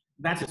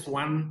 That is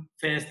one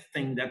first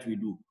thing that we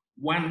do.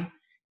 One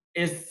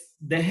is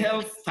the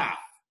health staff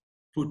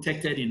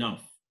protected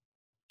enough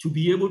to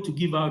be able to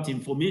give out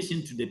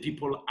information to the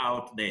people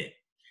out there.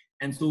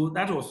 And so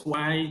that was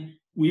why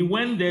we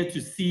went there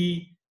to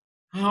see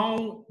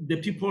how the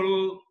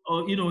people,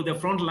 the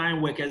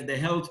frontline workers, the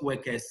health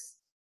workers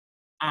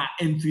are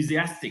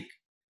enthusiastic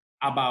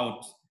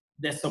about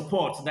the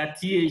support that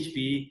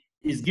THP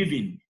is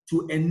giving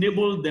to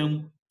enable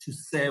them to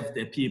serve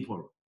the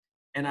people.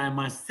 And I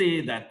must say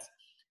that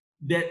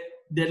the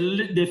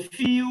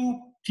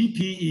few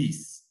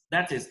PPEs,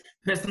 that is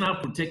personal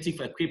protective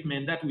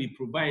equipment, that we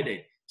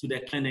provided to the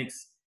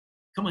clinics,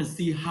 come and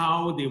see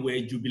how they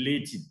were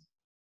jubilating.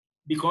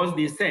 Because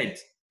they said,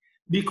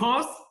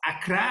 because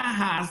Accra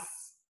has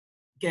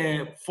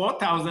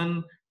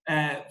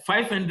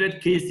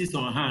 4,500 cases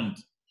on hand,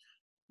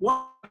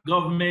 what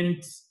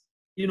government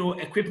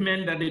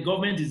equipment that the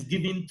government is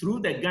giving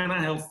through the Ghana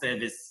Health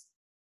Service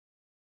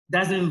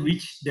doesn't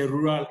reach the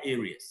rural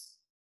areas.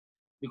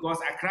 Because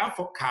Accra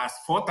forecasts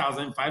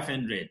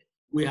 4,500,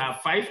 we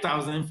have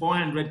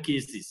 5,400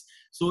 cases.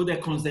 So the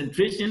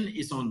concentration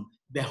is on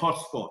the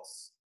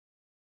hotspots.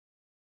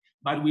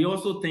 But we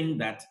also think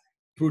that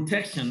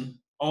protection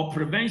or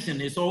prevention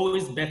is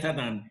always better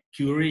than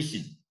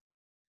curation.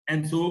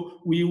 And so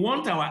we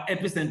want our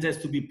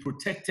epicenters to be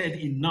protected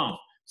enough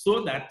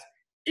so that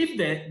if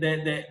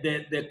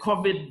the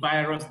COVID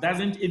virus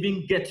doesn't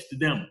even get to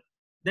them,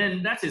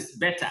 then that is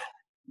better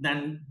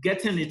than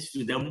getting it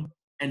to them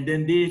and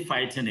then they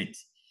fighting it.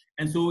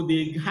 And so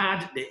they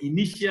had the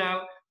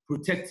initial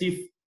protective,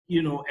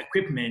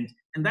 equipment,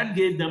 and that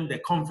gave them the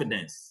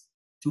confidence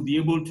to be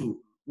able to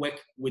work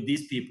with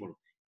these people.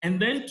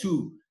 And then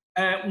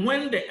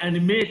when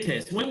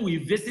we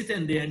visit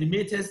and the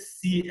animators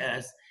see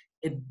us,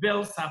 it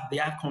builds up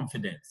their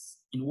confidence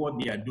in what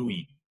they are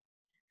doing.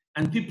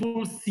 And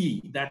people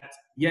see that,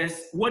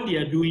 yes, what they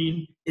are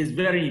doing is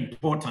very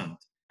important.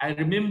 I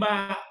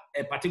remember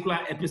a particular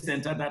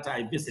epicenter that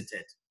I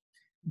visited.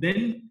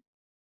 Then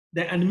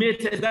the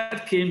animators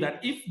that came, that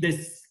if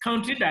the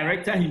country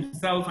director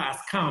himself has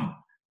come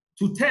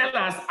to tell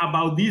us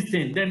about these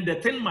things, then the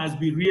thing must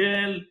be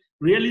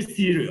really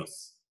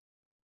serious.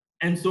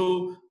 And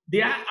so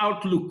their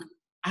outlook,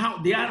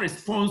 their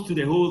response to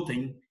the whole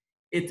thing,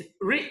 it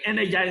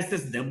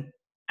re-energizes them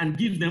and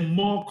gives them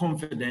more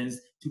confidence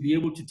to be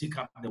able to take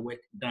up the work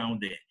down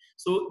there.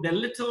 So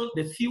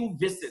the few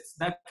visits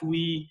that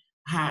we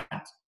had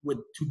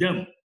to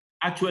them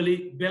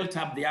actually built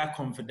up their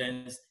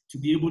confidence to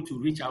be able to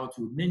reach out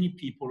to many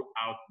people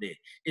out there.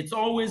 It's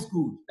always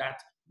good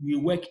that we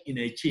work in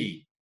a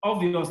chain.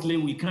 Obviously,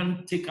 we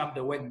can't take up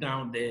the work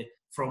down there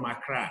from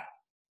Accra.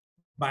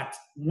 But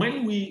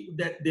when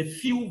the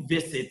few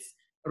visits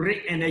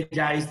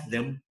re-energized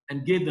them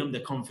and gave them the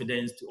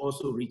confidence to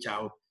also reach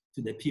out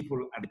to the people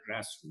at the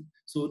grassroots.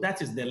 So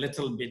that is the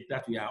little bit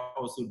that we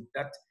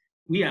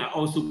are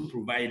also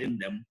providing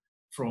them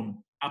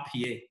from up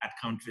here at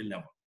country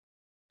level.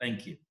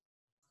 Thank you.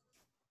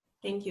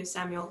 Thank you,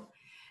 Samuel.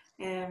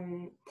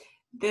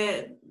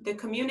 The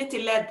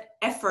community-led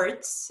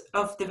efforts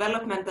of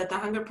development that the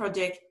Hunger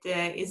Project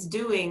is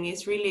doing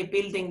is really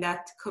building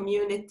that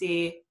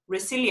community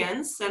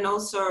resilience and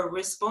also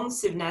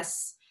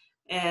responsiveness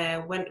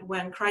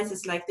when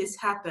crisis like this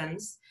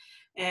happens.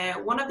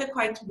 One of the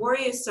quite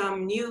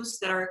worrisome news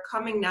that are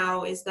coming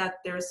now is that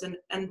there's an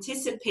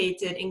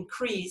anticipated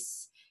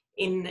increase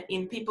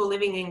in people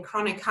living in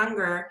chronic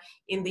hunger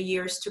in the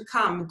years to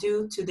come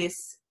due to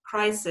this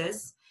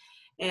crisis.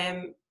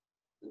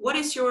 What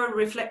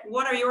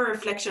are your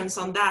reflections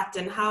on that,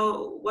 and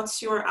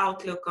what's your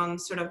outlook on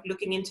sort of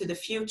looking into the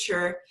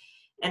future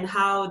and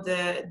how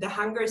the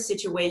hunger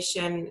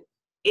situation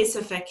is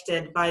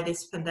affected by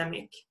this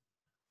pandemic?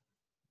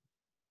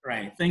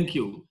 Right, thank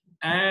you.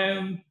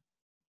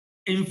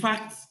 In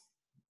fact,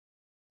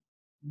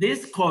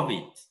 this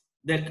COVID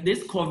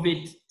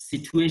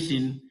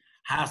situation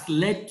has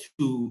led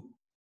to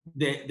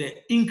the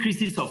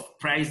increases of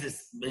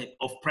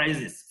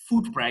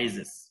food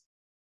prices.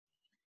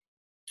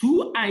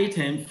 Food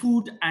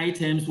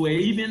items were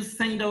even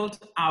singled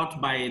out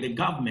by the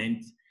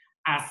government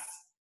as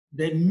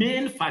the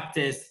main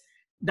factors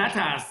that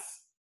has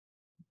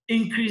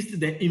increased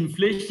the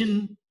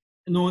inflation,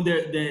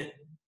 the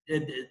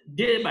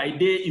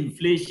day-by-day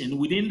inflation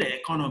within the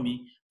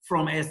economy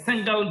from a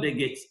single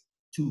digit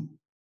to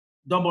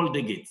double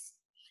digits.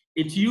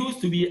 It used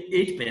to be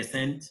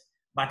 8%,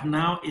 but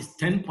now it's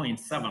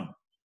 10.7%.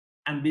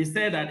 And they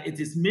say that it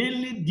is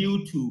mainly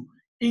due to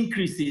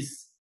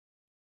increases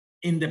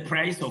in the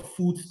price of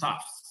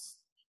foodstuffs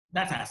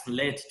that has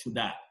led to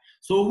that.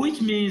 So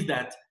which means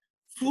that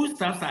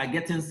foodstuffs are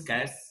getting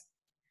scarce.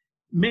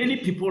 Many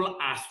people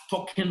are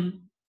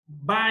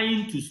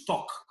buying to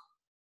stock,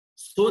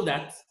 so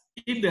that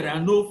if there are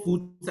no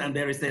foods and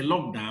there is a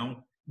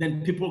lockdown,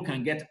 then people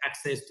can get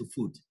access to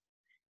food.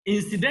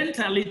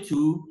 Incidentally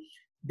too,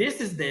 this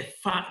is the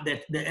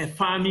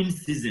farming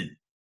season,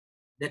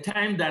 the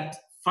time that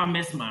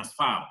farmers must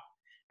farm.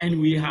 And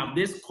we have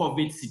this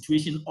COVID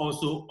situation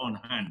also on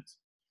hand.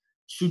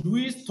 Should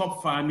we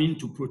stop farming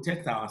to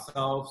protect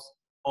ourselves,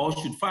 or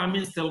should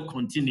farming still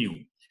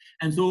continue?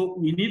 And so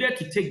we needed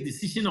to take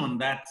decision on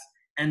that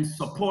and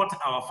support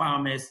our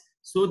farmers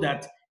so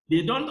that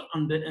they don't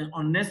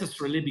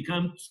unnecessarily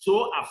become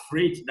so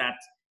afraid that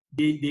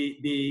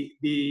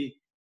they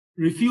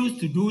refuse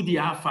to do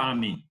their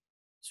farming.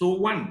 So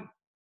one,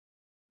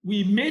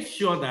 we made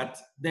sure that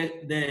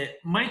the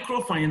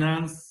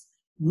microfinance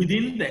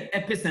within the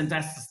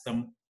epicenter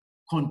system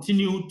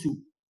continue to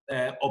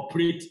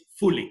operate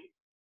fully,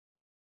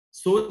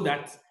 so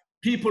that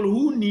people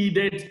who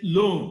needed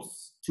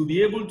loans to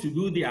be able to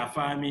do their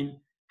farming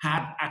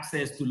had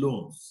access to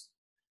loans.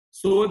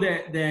 So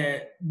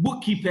the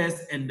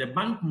bookkeepers and the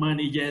bank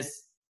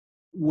managers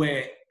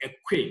were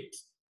equipped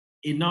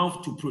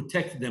enough to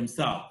protect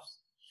themselves.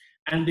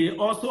 And they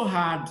also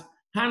had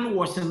hand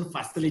washing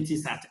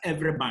facilities at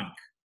every bank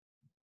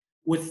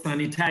with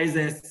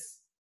sanitizers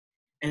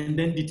and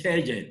then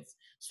detergents.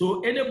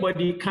 So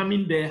anybody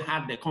coming there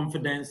had the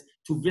confidence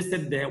to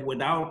visit there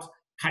without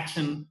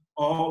catching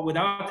or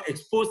without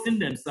exposing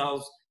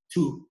themselves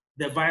to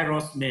the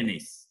virus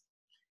menace.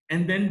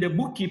 And then the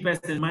bookkeepers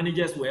and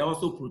managers were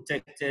also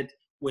protected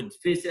with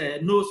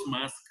nose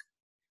masks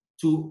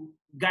to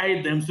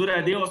guide them so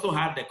that they also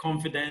had the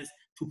confidence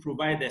to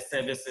provide the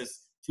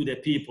services to the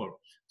people.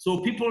 So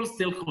people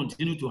still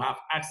continue to have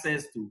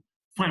access to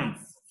funds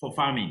for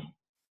farming.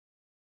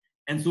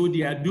 And so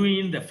they are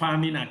doing the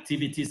farming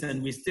activities,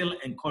 and we still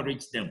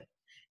encourage them.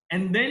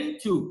 And then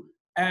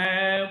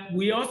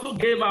we also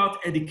gave out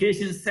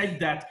education such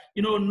that,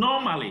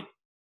 normally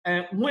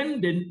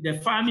when the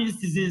farming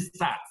season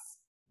starts,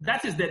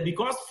 that is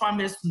because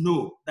farmers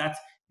know that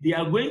they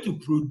are going to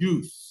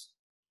produce.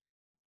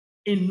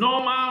 In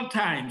normal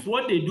times,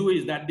 what they do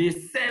is that they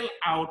sell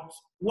out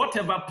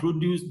whatever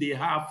produce they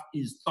have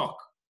in stock,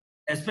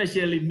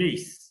 especially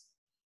maize.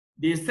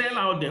 They sell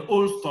out the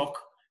old stock,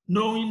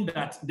 knowing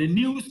that the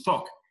new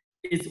stock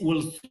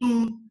will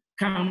soon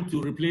come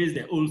to replace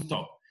the old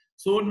stock.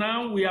 So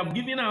now we have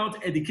given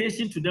out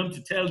education to them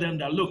to tell them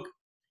that, look,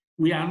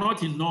 we are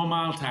not in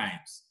normal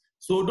times.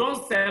 So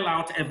don't sell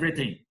out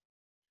everything.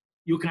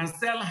 You can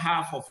sell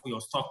half of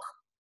your stock,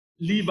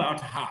 leave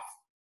out half,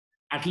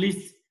 at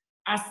least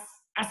as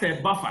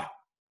a buffer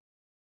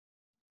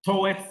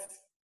towards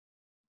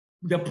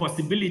the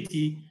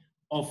possibility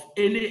of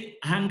any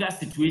hunger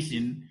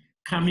situation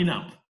coming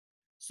up.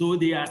 So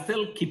they are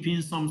still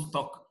keeping some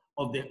stock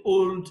of the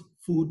old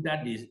food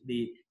that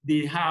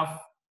they have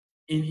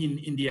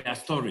in their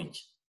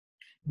storage.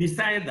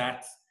 Besides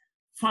that,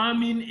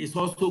 farming is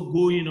also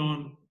going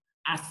on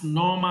as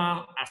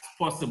normal as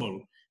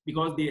possible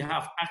because they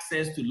have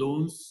access to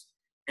loans.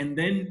 And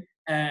then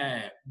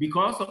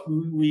because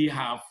we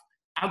have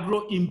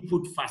agro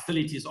input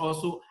facilities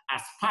also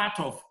as part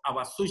of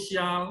our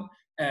social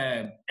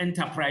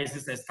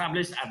enterprises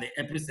established at the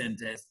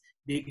epicenters,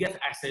 they get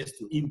access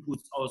to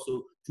inputs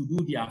also to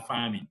do their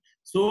farming.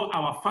 So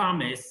our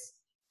farmers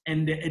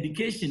and the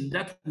education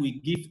that we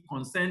give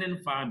concerning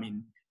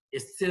farming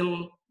is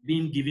still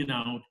being given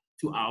out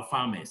to our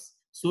farmers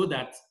so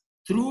that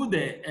through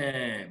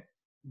the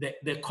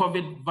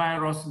COVID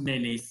virus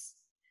menace,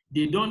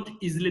 they don't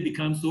easily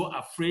become so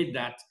afraid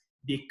that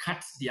they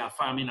cut their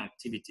farming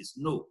activities.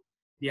 No,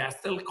 they are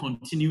still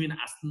continuing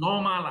as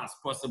normal as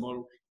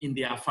possible in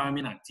their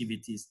farming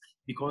activities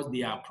because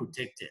they are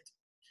protected.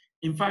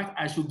 In fact,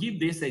 I should give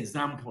this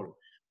example.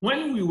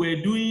 When we were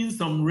doing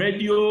some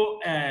radio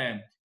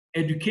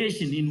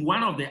education in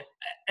one of the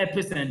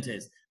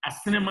epicenters, a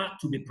cinema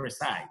to be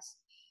precise,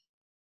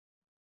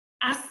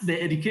 as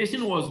the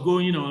education was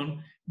going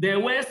on, there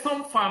were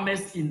some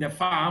farmers in the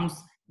farms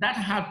that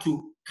had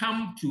to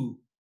come to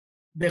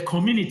the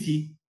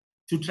community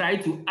to try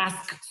to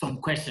ask some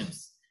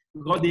questions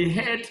because they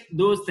heard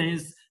those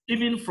things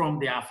even from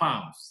their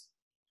farms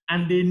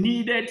and they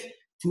needed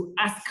to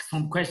ask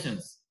some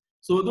questions.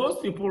 So those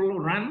people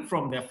ran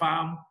from the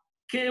farm,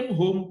 came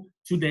home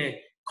to the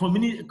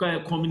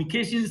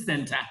communication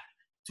center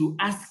to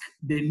ask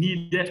the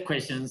needed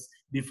questions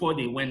before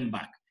they went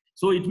back.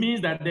 So it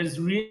means that there's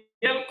real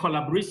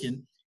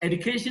collaboration,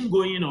 education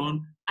going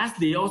on as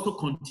they also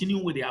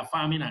continue with their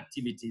farming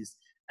activities,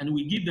 and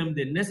we give them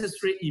the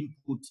necessary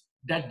input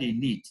that they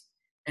need.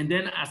 And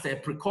then as a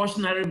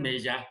precautionary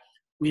measure,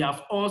 we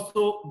have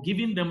also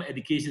given them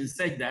education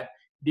such that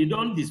they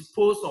don't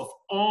dispose of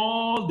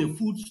all the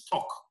food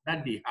stock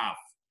that they have,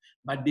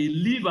 but they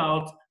leave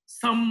out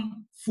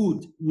some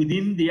food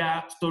within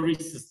their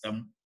storage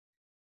system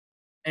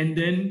and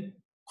then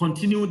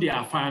continue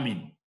their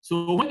farming.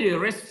 So when they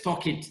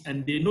restock it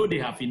and they know they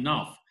have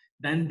enough,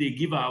 then they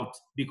give out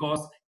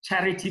because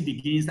charity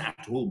begins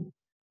at home.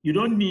 You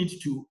don't need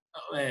to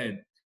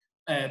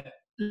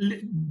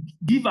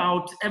give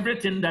out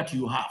everything that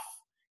you have.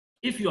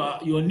 If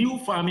your new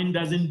farming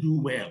doesn't do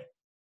well,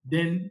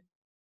 then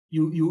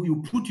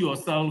you put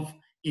yourself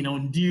in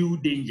undue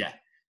danger.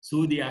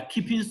 So they are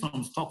keeping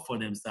some stock for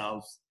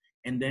themselves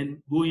and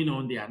then going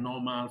on their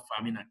normal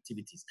farming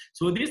activities.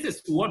 So this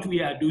is what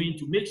we are doing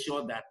to make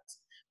sure that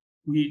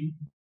we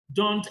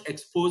don't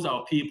expose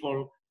our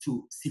people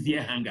to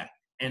severe hunger.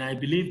 And I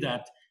believe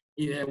that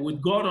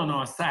with God on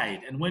our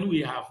side, and when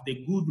we have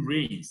the good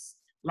rains,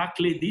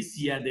 luckily this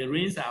year the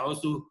rains are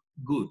also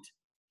good.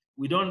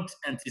 We don't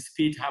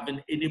anticipate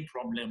having any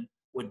problem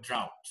with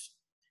drought.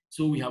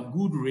 So we have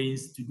good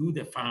rains to do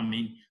the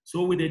farming.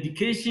 So with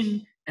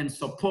education and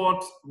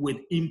support with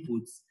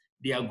inputs,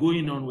 they are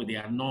going on with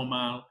their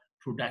normal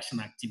production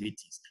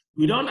activities.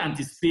 We don't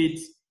anticipate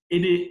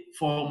any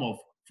form of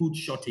food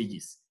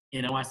shortages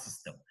in our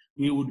system.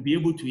 We would be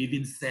able to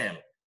even sell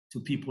to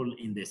people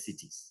in the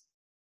cities.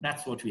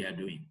 That's what we are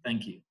doing.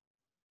 Thank you.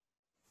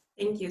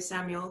 Thank you,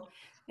 Samuel.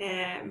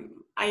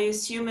 I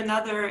assume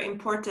another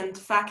important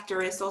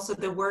factor is also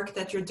the work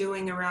that you're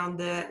doing around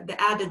the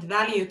added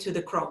value to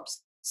the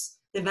crops,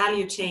 the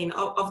value chain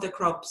of the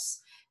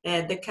crops,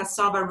 the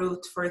cassava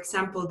root, for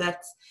example,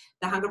 that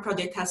the Hunger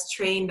Project has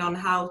trained on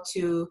how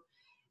to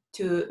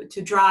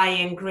dry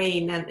and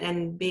grain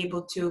and be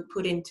able to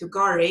put into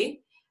gari.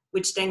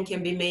 which then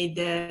can be made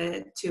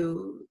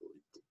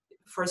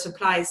for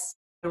supplies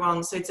later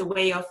on. So it's a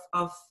way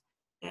of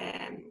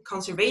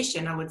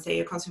conservation, I would say,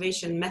 a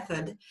conservation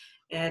method,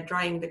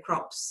 drying the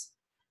crops,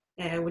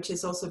 which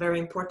is also very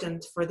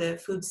important for the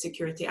food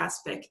security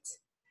aspect.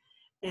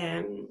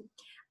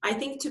 I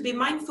think to be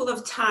mindful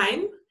of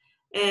time,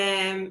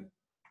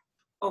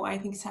 I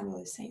think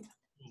Samuel is saying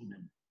that.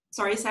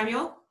 Sorry,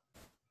 Samuel?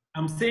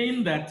 I'm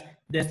saying that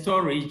the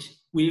storage,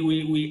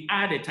 we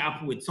add it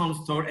up with some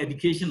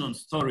education on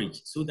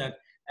storage so that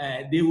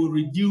they will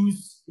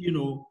reduce,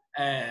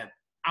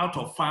 out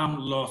of farm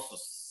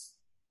losses,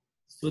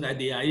 so that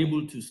they are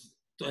able to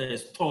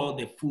store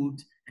the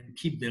food and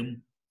keep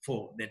them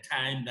for the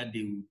time that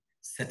they will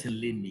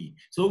certainly need.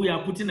 So we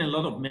are putting a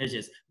lot of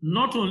measures.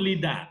 Not only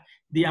that,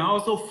 they are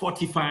also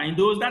fortifying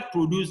those that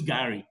produce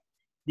gari.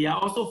 They are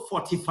also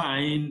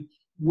fortifying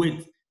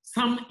with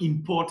some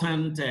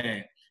important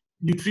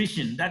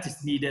nutrition that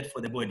is needed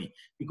for the body,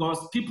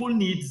 because people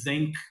need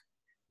zinc,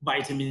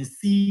 vitamin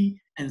C,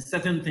 and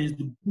certain things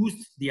to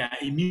boost their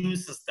immune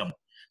system.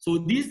 So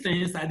these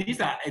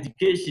are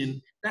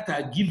education that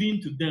are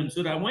given to them,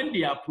 so that when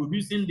they are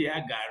producing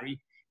their gari,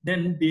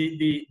 then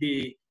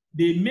they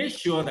make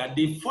sure that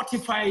they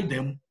fortify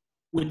them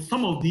with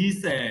some of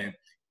these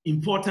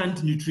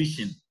important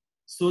nutrition,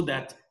 so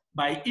that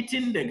by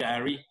eating the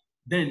gari,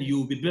 then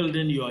you'll be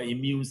building your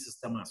immune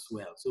system as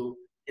well. So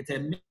it's a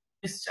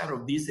mixture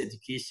of this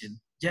education,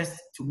 just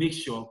to make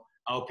sure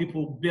our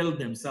people build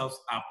themselves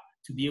up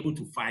to be able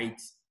to fight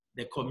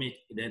the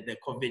COVID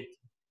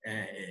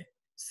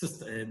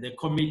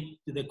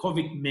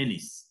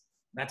menace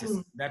that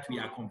we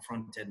are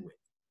confronted with.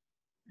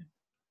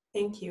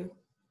 Thank you.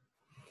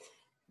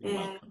 You're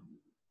welcome.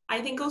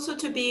 I think also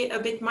to be a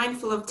bit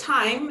mindful of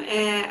time,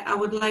 I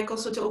would like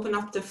also to open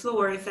up the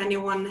floor if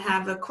anyone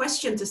have a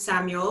question to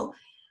Samuel.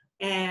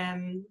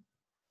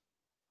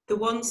 The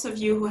ones of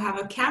you who have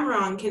a camera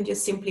on can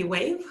just simply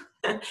wave.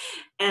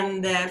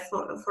 And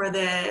for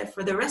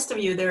the rest of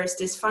you, there is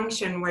this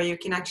function where you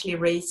can actually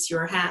raise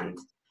your hand,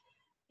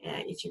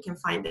 if you can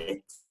find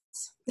it.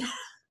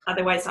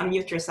 Otherwise,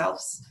 unmute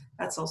yourselves.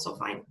 That's also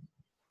fine.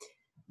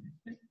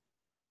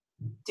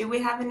 Do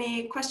we have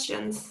any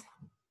questions?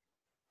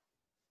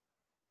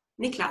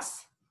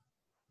 Niklas.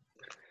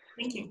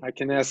 Thank you. I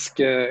can ask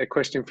a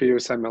question for you,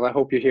 Samuel. I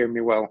hope you hear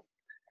me well.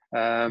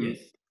 Yes.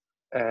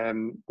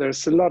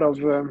 There's a lot of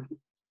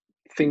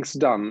things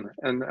done,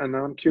 and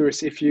I'm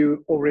curious if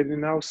you already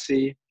now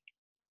see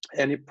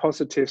any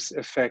positive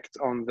effect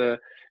on the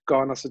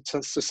Ghana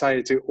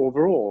society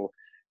overall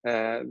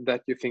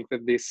that you think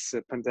that this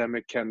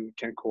pandemic can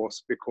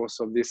cause because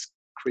of this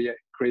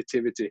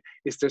creativity.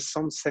 Is there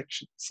some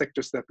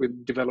sectors that will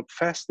develop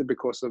faster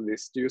because of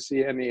this? Do you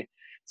see any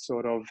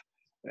sort of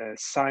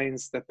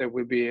signs that there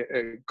will be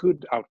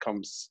good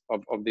outcomes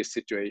of this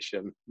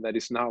situation that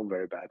is now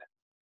very bad?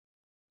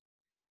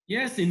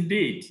 Yes,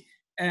 indeed.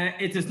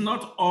 It is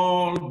not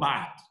all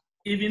bad,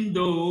 even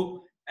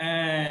though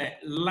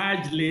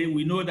largely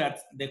we know that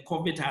the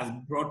COVID has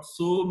brought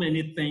so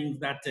many things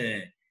that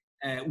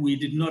we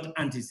did not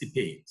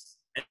anticipate.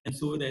 And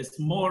so there's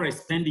more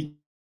expenditure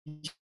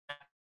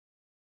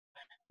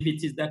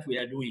activities that we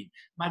are doing.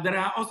 But there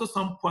are also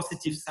some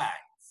positive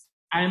sides.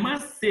 I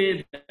must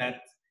say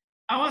that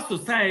our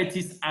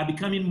societies are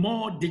becoming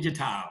more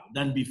digital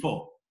than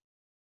before.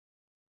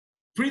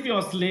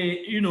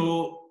 Previously,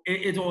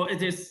 it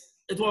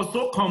was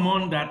so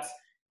common that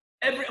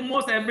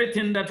almost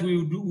everything that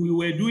we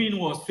were doing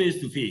was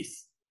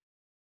face-to-face.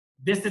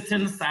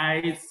 Visiting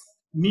sites,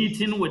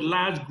 meeting with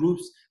large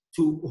groups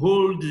to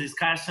hold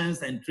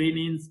discussions and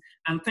trainings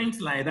and things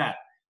like that.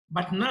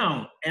 But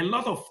now, a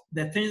lot of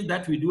the things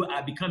that we do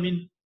are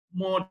becoming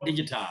more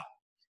digital.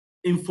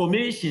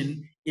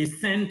 Information is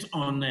sent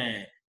on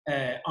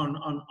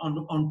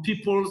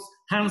people's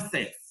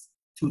handsets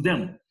to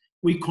them.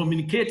 We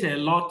communicate a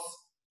lot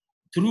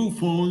through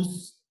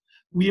phones.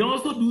 We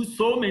also do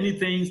so many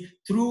things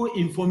through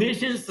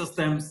information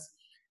systems.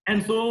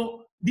 And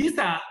so these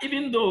are,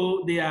 even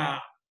though they are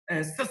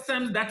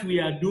systems that we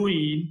are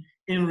doing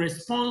in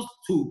response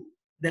to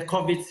the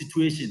COVID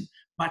situation,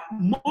 but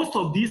most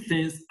of these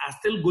things are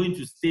still going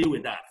to stay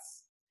with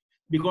us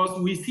because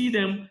we see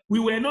them, we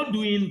were not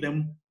doing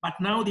them, but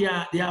now they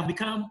have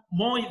become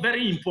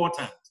very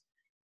important.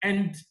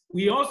 And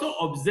we also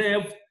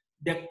observe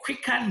the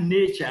quicker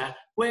nature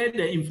where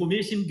the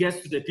information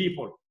gets to the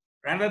people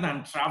rather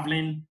than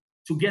traveling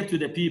to get to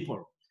the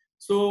people.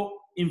 So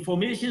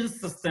information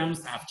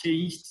systems have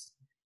changed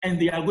and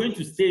they are going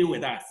to stay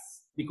with us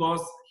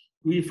because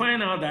we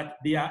find out that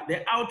the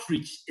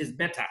outreach is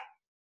better.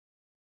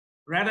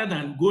 Rather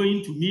than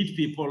going to meet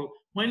people,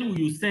 when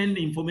you send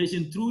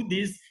information through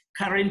these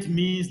current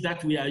means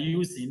that we are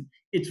using,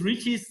 it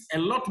reaches a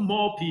lot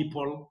more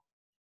people.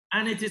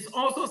 And it is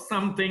also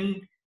something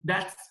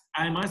that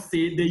I must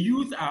say the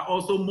youth are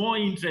also more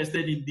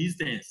interested in these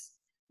things.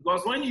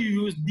 Because when you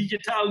use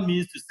digital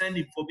means to send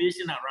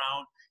information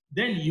around,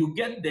 then you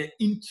get the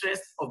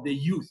interest of the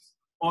youth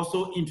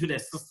also into the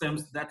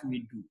systems that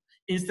we do,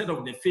 instead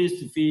of the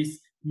face-to-face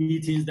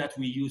meetings that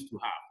we used to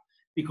have.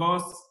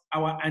 because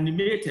our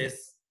animators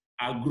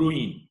are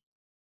growing.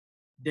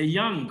 The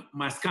young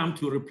must come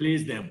to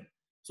replace them.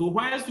 So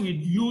whilst we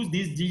use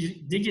these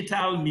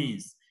digital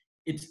means,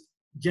 it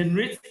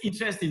generates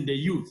interest in the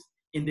youth,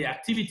 in the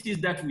activities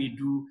that we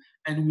do,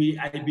 and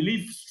I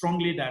believe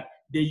strongly that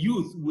the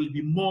youth will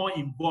be more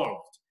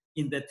involved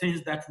in the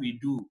things that we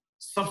do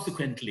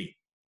subsequently,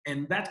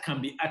 and that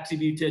can be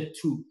attributed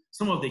to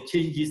some of the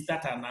changes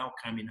that are now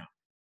coming up.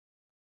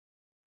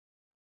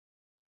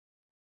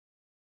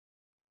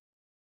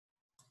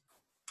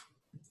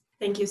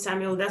 Thank you,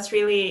 Samuel. That's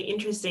really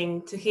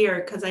interesting to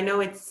hear, because I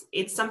know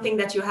it's something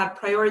that you have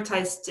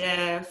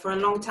prioritized for a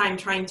long time,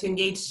 trying to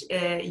engage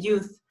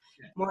youth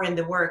more in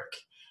the work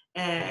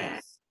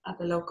at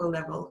the local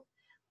level.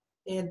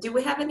 Do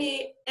we have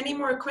any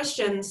more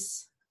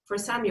questions for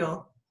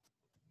Samuel?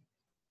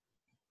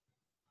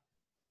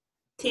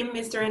 Tim,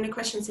 is there any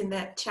questions in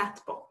the chat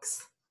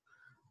box?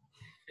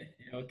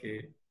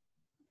 Okay.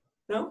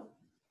 No?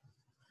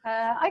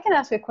 I can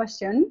ask a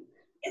question.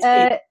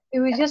 Yes, it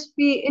would just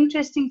be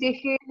interesting to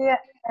hear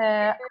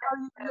how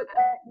you look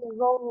at your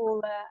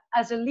role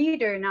as a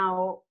leader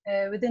now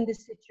within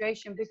this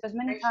situation, because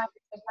many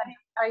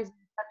times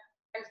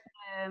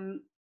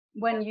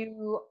when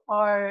you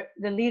are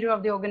the leader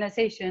of the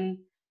organization,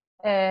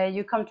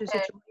 you come to a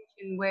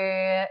situation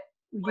where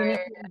you need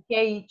to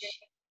engage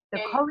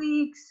the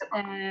colleagues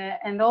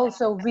and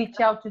also reach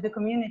out to the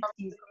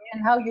communities,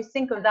 and how you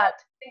think of that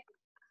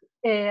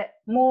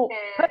more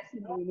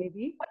personally,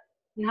 maybe,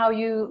 and how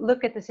you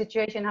look at the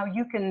situation, how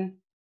you can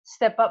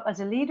step up as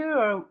a leader,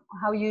 or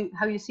how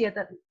you see it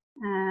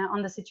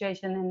on the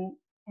situation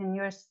in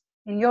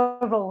your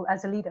role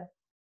as a leader.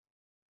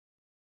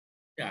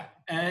 Yeah,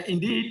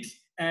 indeed.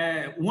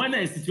 When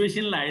a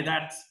situation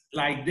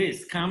like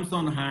this comes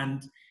on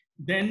hand,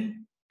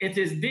 then it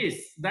is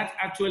this that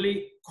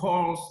actually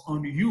calls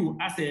on you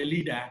as a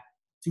leader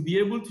to be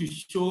able to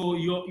show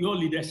your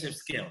leadership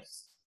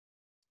skills.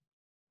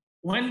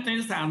 When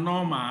things are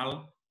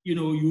normal, you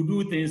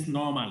do things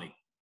normally.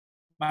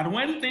 But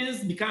when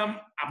things become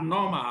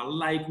abnormal,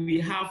 like we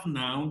have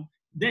now,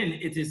 then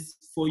it is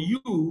for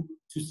you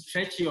to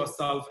stretch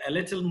yourself a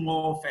little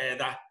more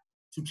further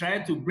to try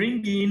to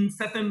bring in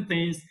certain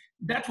things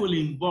that will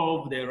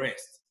involve the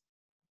rest.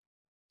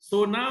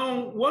 So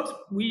now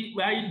what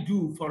I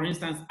do, for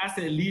instance, as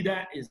a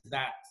leader, is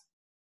that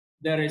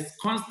there is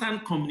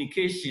constant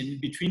communication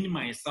between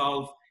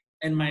myself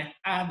and my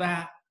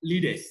other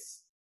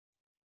leaders.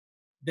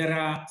 There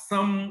are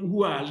some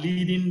who are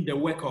leading the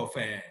work of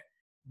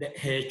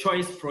her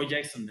choice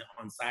projects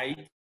on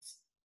site.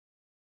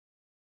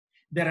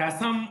 There are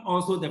some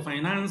also the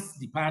finance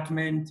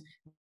department,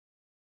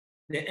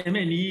 the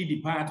M&E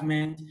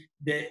department,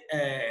 the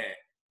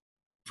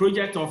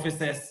project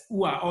officers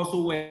who are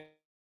also working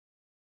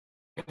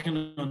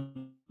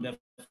on the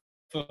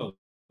field.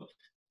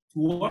 To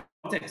what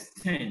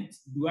extent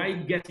do I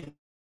get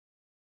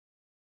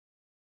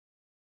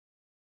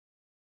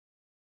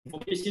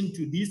information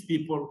to these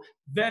people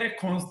very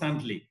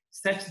constantly,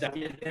 such that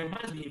there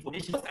must be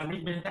information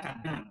arrangements that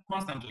are done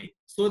constantly,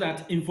 so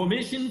that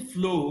information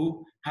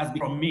flow has been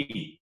from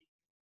me.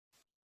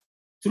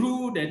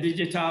 Through the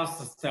digital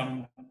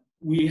system,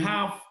 we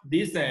have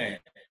this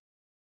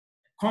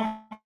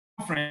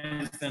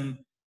conference and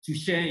to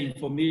share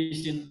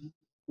information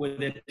with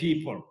the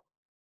people.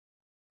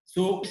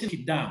 So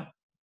it down.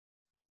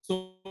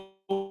 So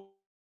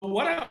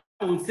what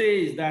I would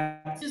say is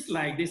that just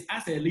like this,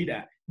 as a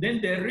leader,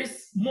 then there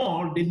is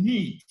more the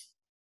need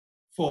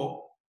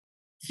for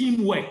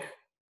teamwork.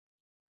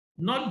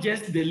 Not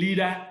just the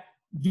leader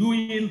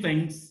doing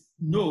things,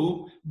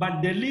 no,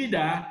 but the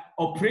leader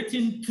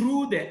operating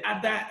through the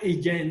other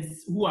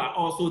agents who are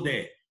also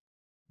there.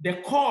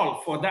 The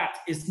call for that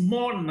is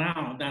more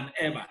now than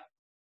ever.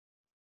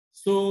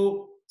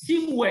 So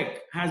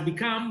teamwork has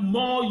become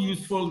more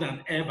useful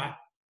than ever.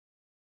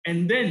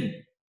 And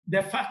then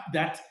the fact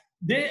that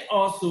they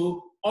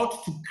also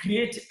ought to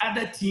create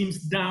other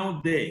teams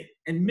down there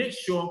and make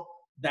sure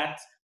that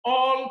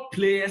all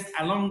players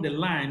along the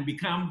line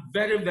become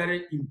very,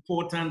 very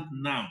important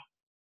now,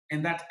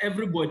 and that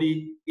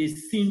everybody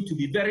is seen to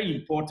be very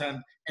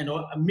important and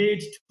are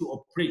made to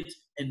operate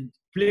and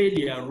play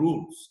their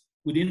roles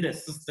within the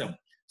system.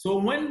 So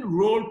when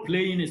role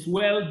playing is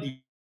well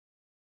defined,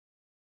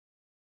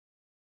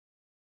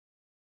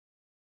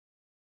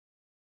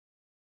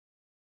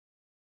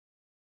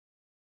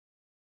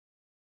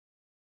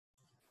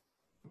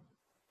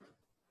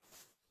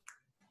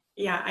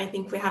 yeah, I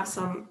think we have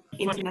some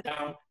internet.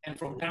 down, and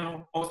from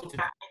down also to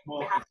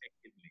more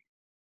effectively.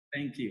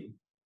 Thank you.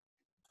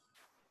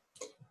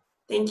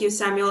 Thank you,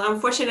 Samuel.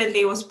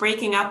 Unfortunately, it was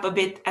breaking up a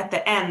bit at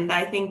the end.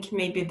 I think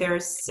maybe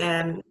there's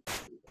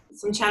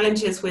some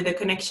challenges with the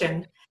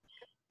connection.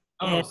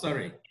 Oh,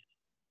 sorry.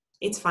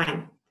 It's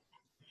fine.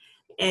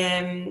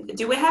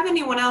 Do we have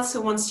anyone else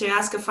who wants to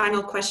ask a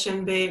final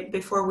question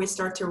before we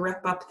start to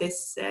wrap up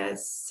this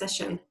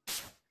session?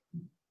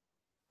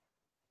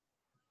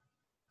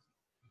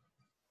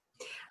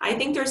 I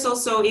think there's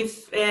also,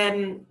 if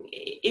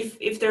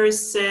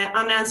there's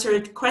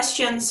unanswered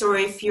questions, or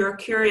if you're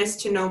curious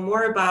to know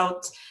more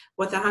about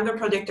what the Hunger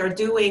Project are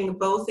doing,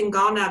 both in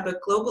Ghana but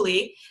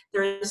globally,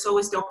 there is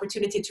always the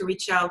opportunity to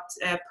reach out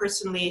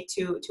personally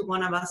to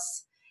one of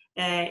us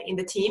in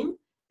the team,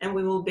 and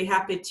we will be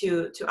happy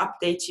to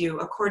update you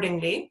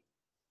accordingly.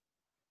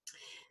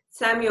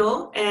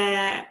 Samuel,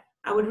 I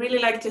would really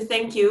like to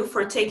thank you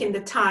for taking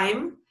the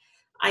time.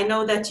 I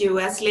know that you,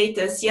 as late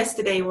as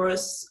yesterday,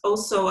 was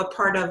also a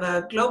part of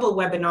a global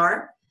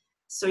webinar.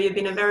 So you've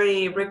been a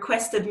very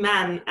requested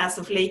man as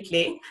of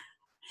lately.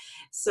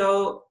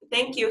 So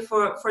thank you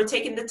for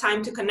taking the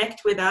time to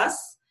connect with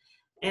us,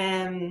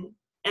 and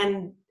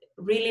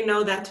really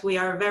know that we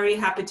are very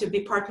happy to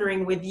be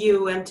partnering with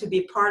you and to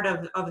be part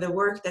of the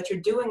work that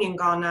you're doing in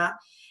Ghana.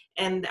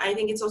 And I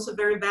think it's also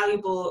very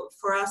valuable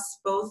for us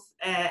both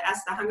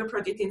as the Hunger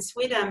Project in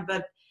Sweden,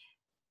 but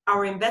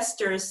our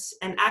investors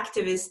and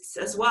activists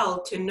as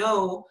well, to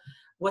know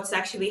what's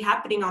actually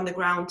happening on the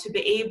ground, to be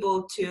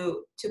able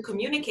to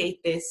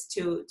communicate this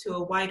to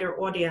a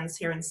wider audience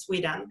here in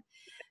Sweden.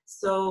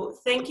 So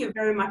thank you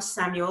very much,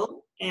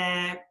 Samuel.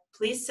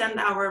 Please send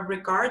our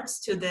regards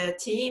to the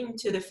team,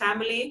 to the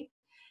family,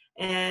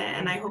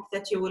 and I hope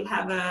that you will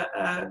have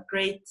a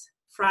great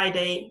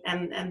Friday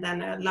and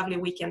then a lovely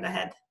weekend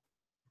ahead.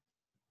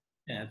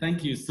 Yeah,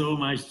 thank you so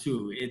much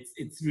too.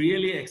 It's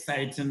really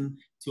exciting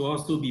to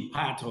also be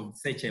part of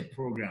such a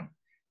program.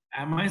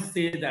 I must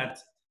say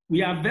that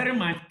we are very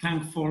much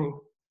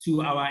thankful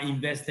to our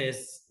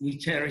investors. We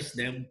cherish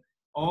them,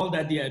 all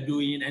that they are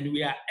doing, and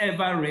we are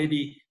ever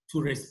ready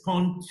to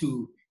respond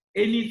to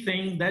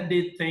anything that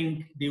they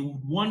think they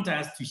would want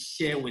us to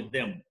share with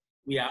them.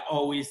 We are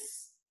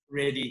always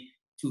ready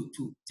to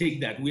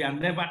take that. We are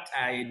never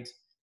tired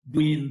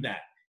doing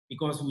that,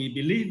 because we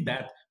believe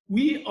that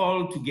we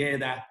all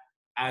together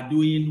are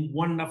doing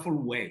wonderful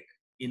work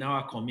in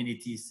our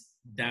communities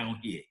down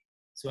here.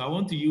 So I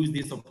want to use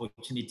this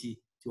opportunity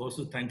to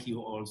also thank you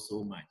all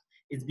so much.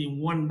 It's been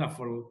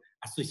wonderful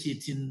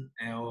associating,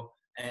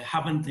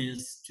 having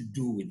things to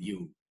do with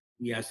you.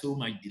 We are so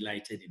much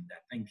delighted in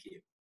that. Thank you.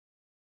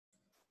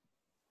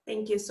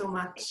 Thank you so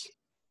much.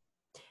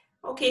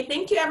 Okay,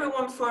 thank you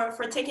everyone for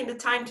taking the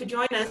time to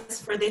join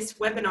us for this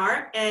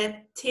webinar.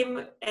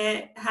 Tim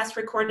has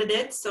recorded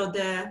it, so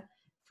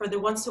for the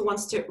ones who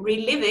wants to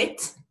relive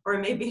it or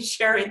maybe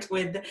share it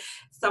with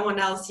someone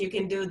else, you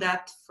can do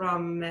that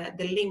from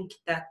the link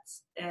that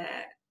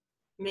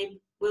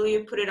maybe, will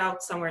you put it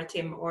out somewhere,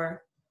 Tim,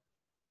 or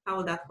how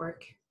will that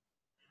work?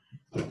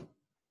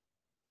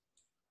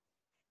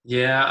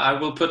 Yeah, I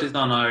will put it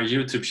on our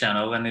YouTube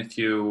channel, and if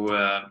you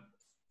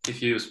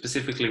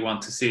specifically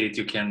want to see it,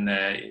 you can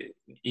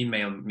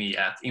email me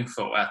at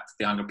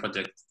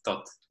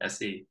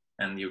info@thehungerproject.se,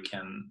 and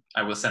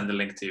I will send the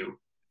link to you.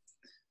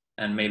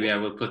 And maybe I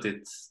will put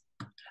it,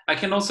 I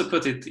can also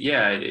put it,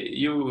 yeah,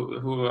 you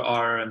who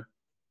are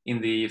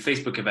in the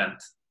Facebook event,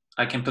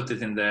 I can put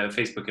it in the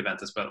Facebook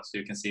event as well, so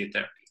you can see it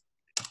there.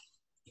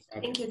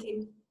 Thank you,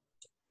 Tim.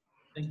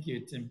 Thank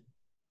you, Tim.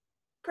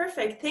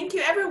 Perfect. Thank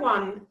you,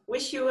 everyone.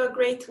 Wish you a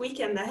great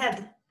weekend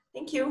ahead.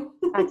 Thank you.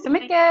 Tack så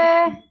mycket.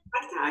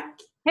 Tack, tack.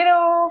 Hej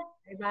då.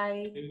 Bye,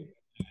 bye.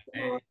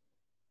 Bye.